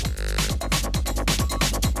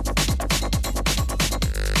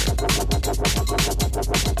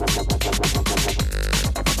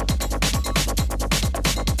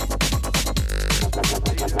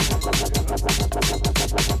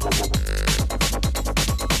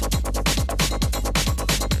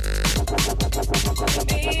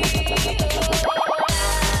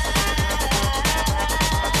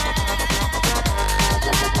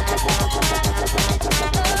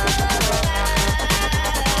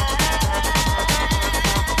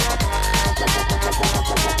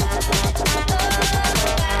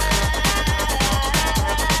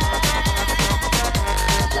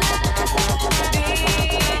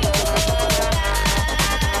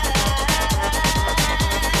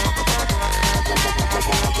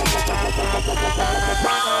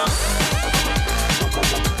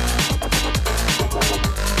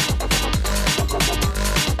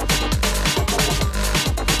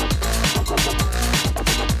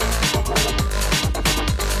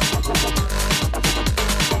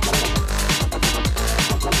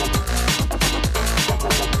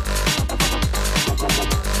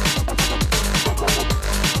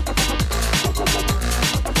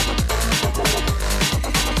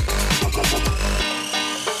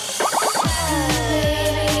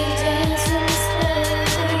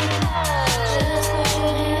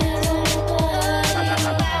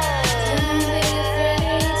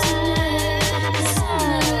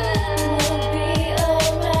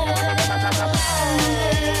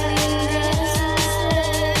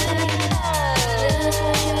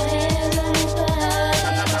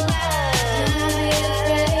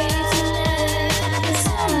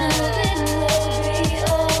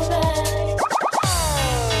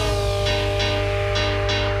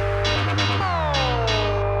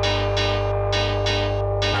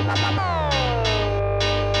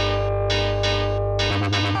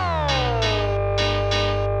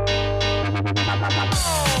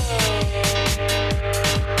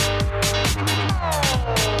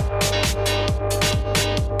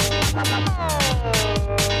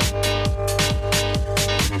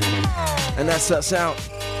 That's out.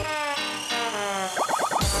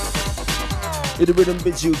 In the Rhythm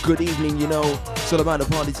bids you good evening, you know. It's all about the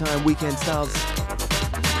party time, weekend styles.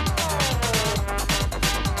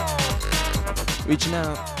 Reaching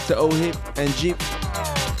out to O-Hip and Jeep.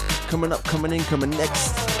 Coming up, coming in, coming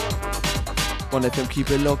next. Bon FM, keep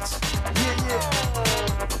it locked.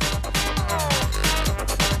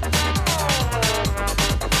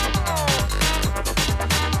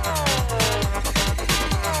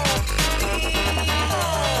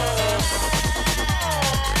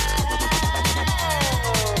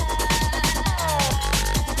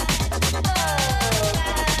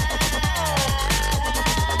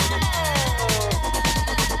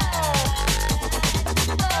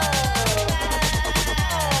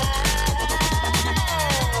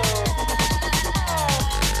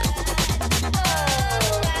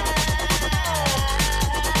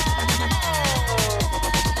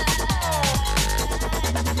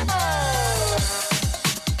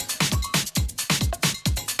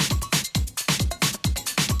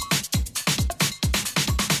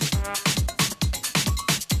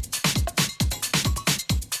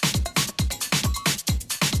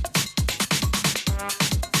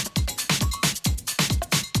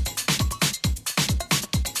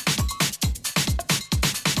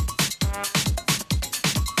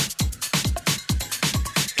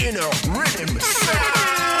 Inner Rhythm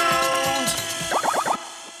Sound.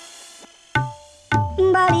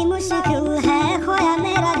 बड़ी मुश्किल है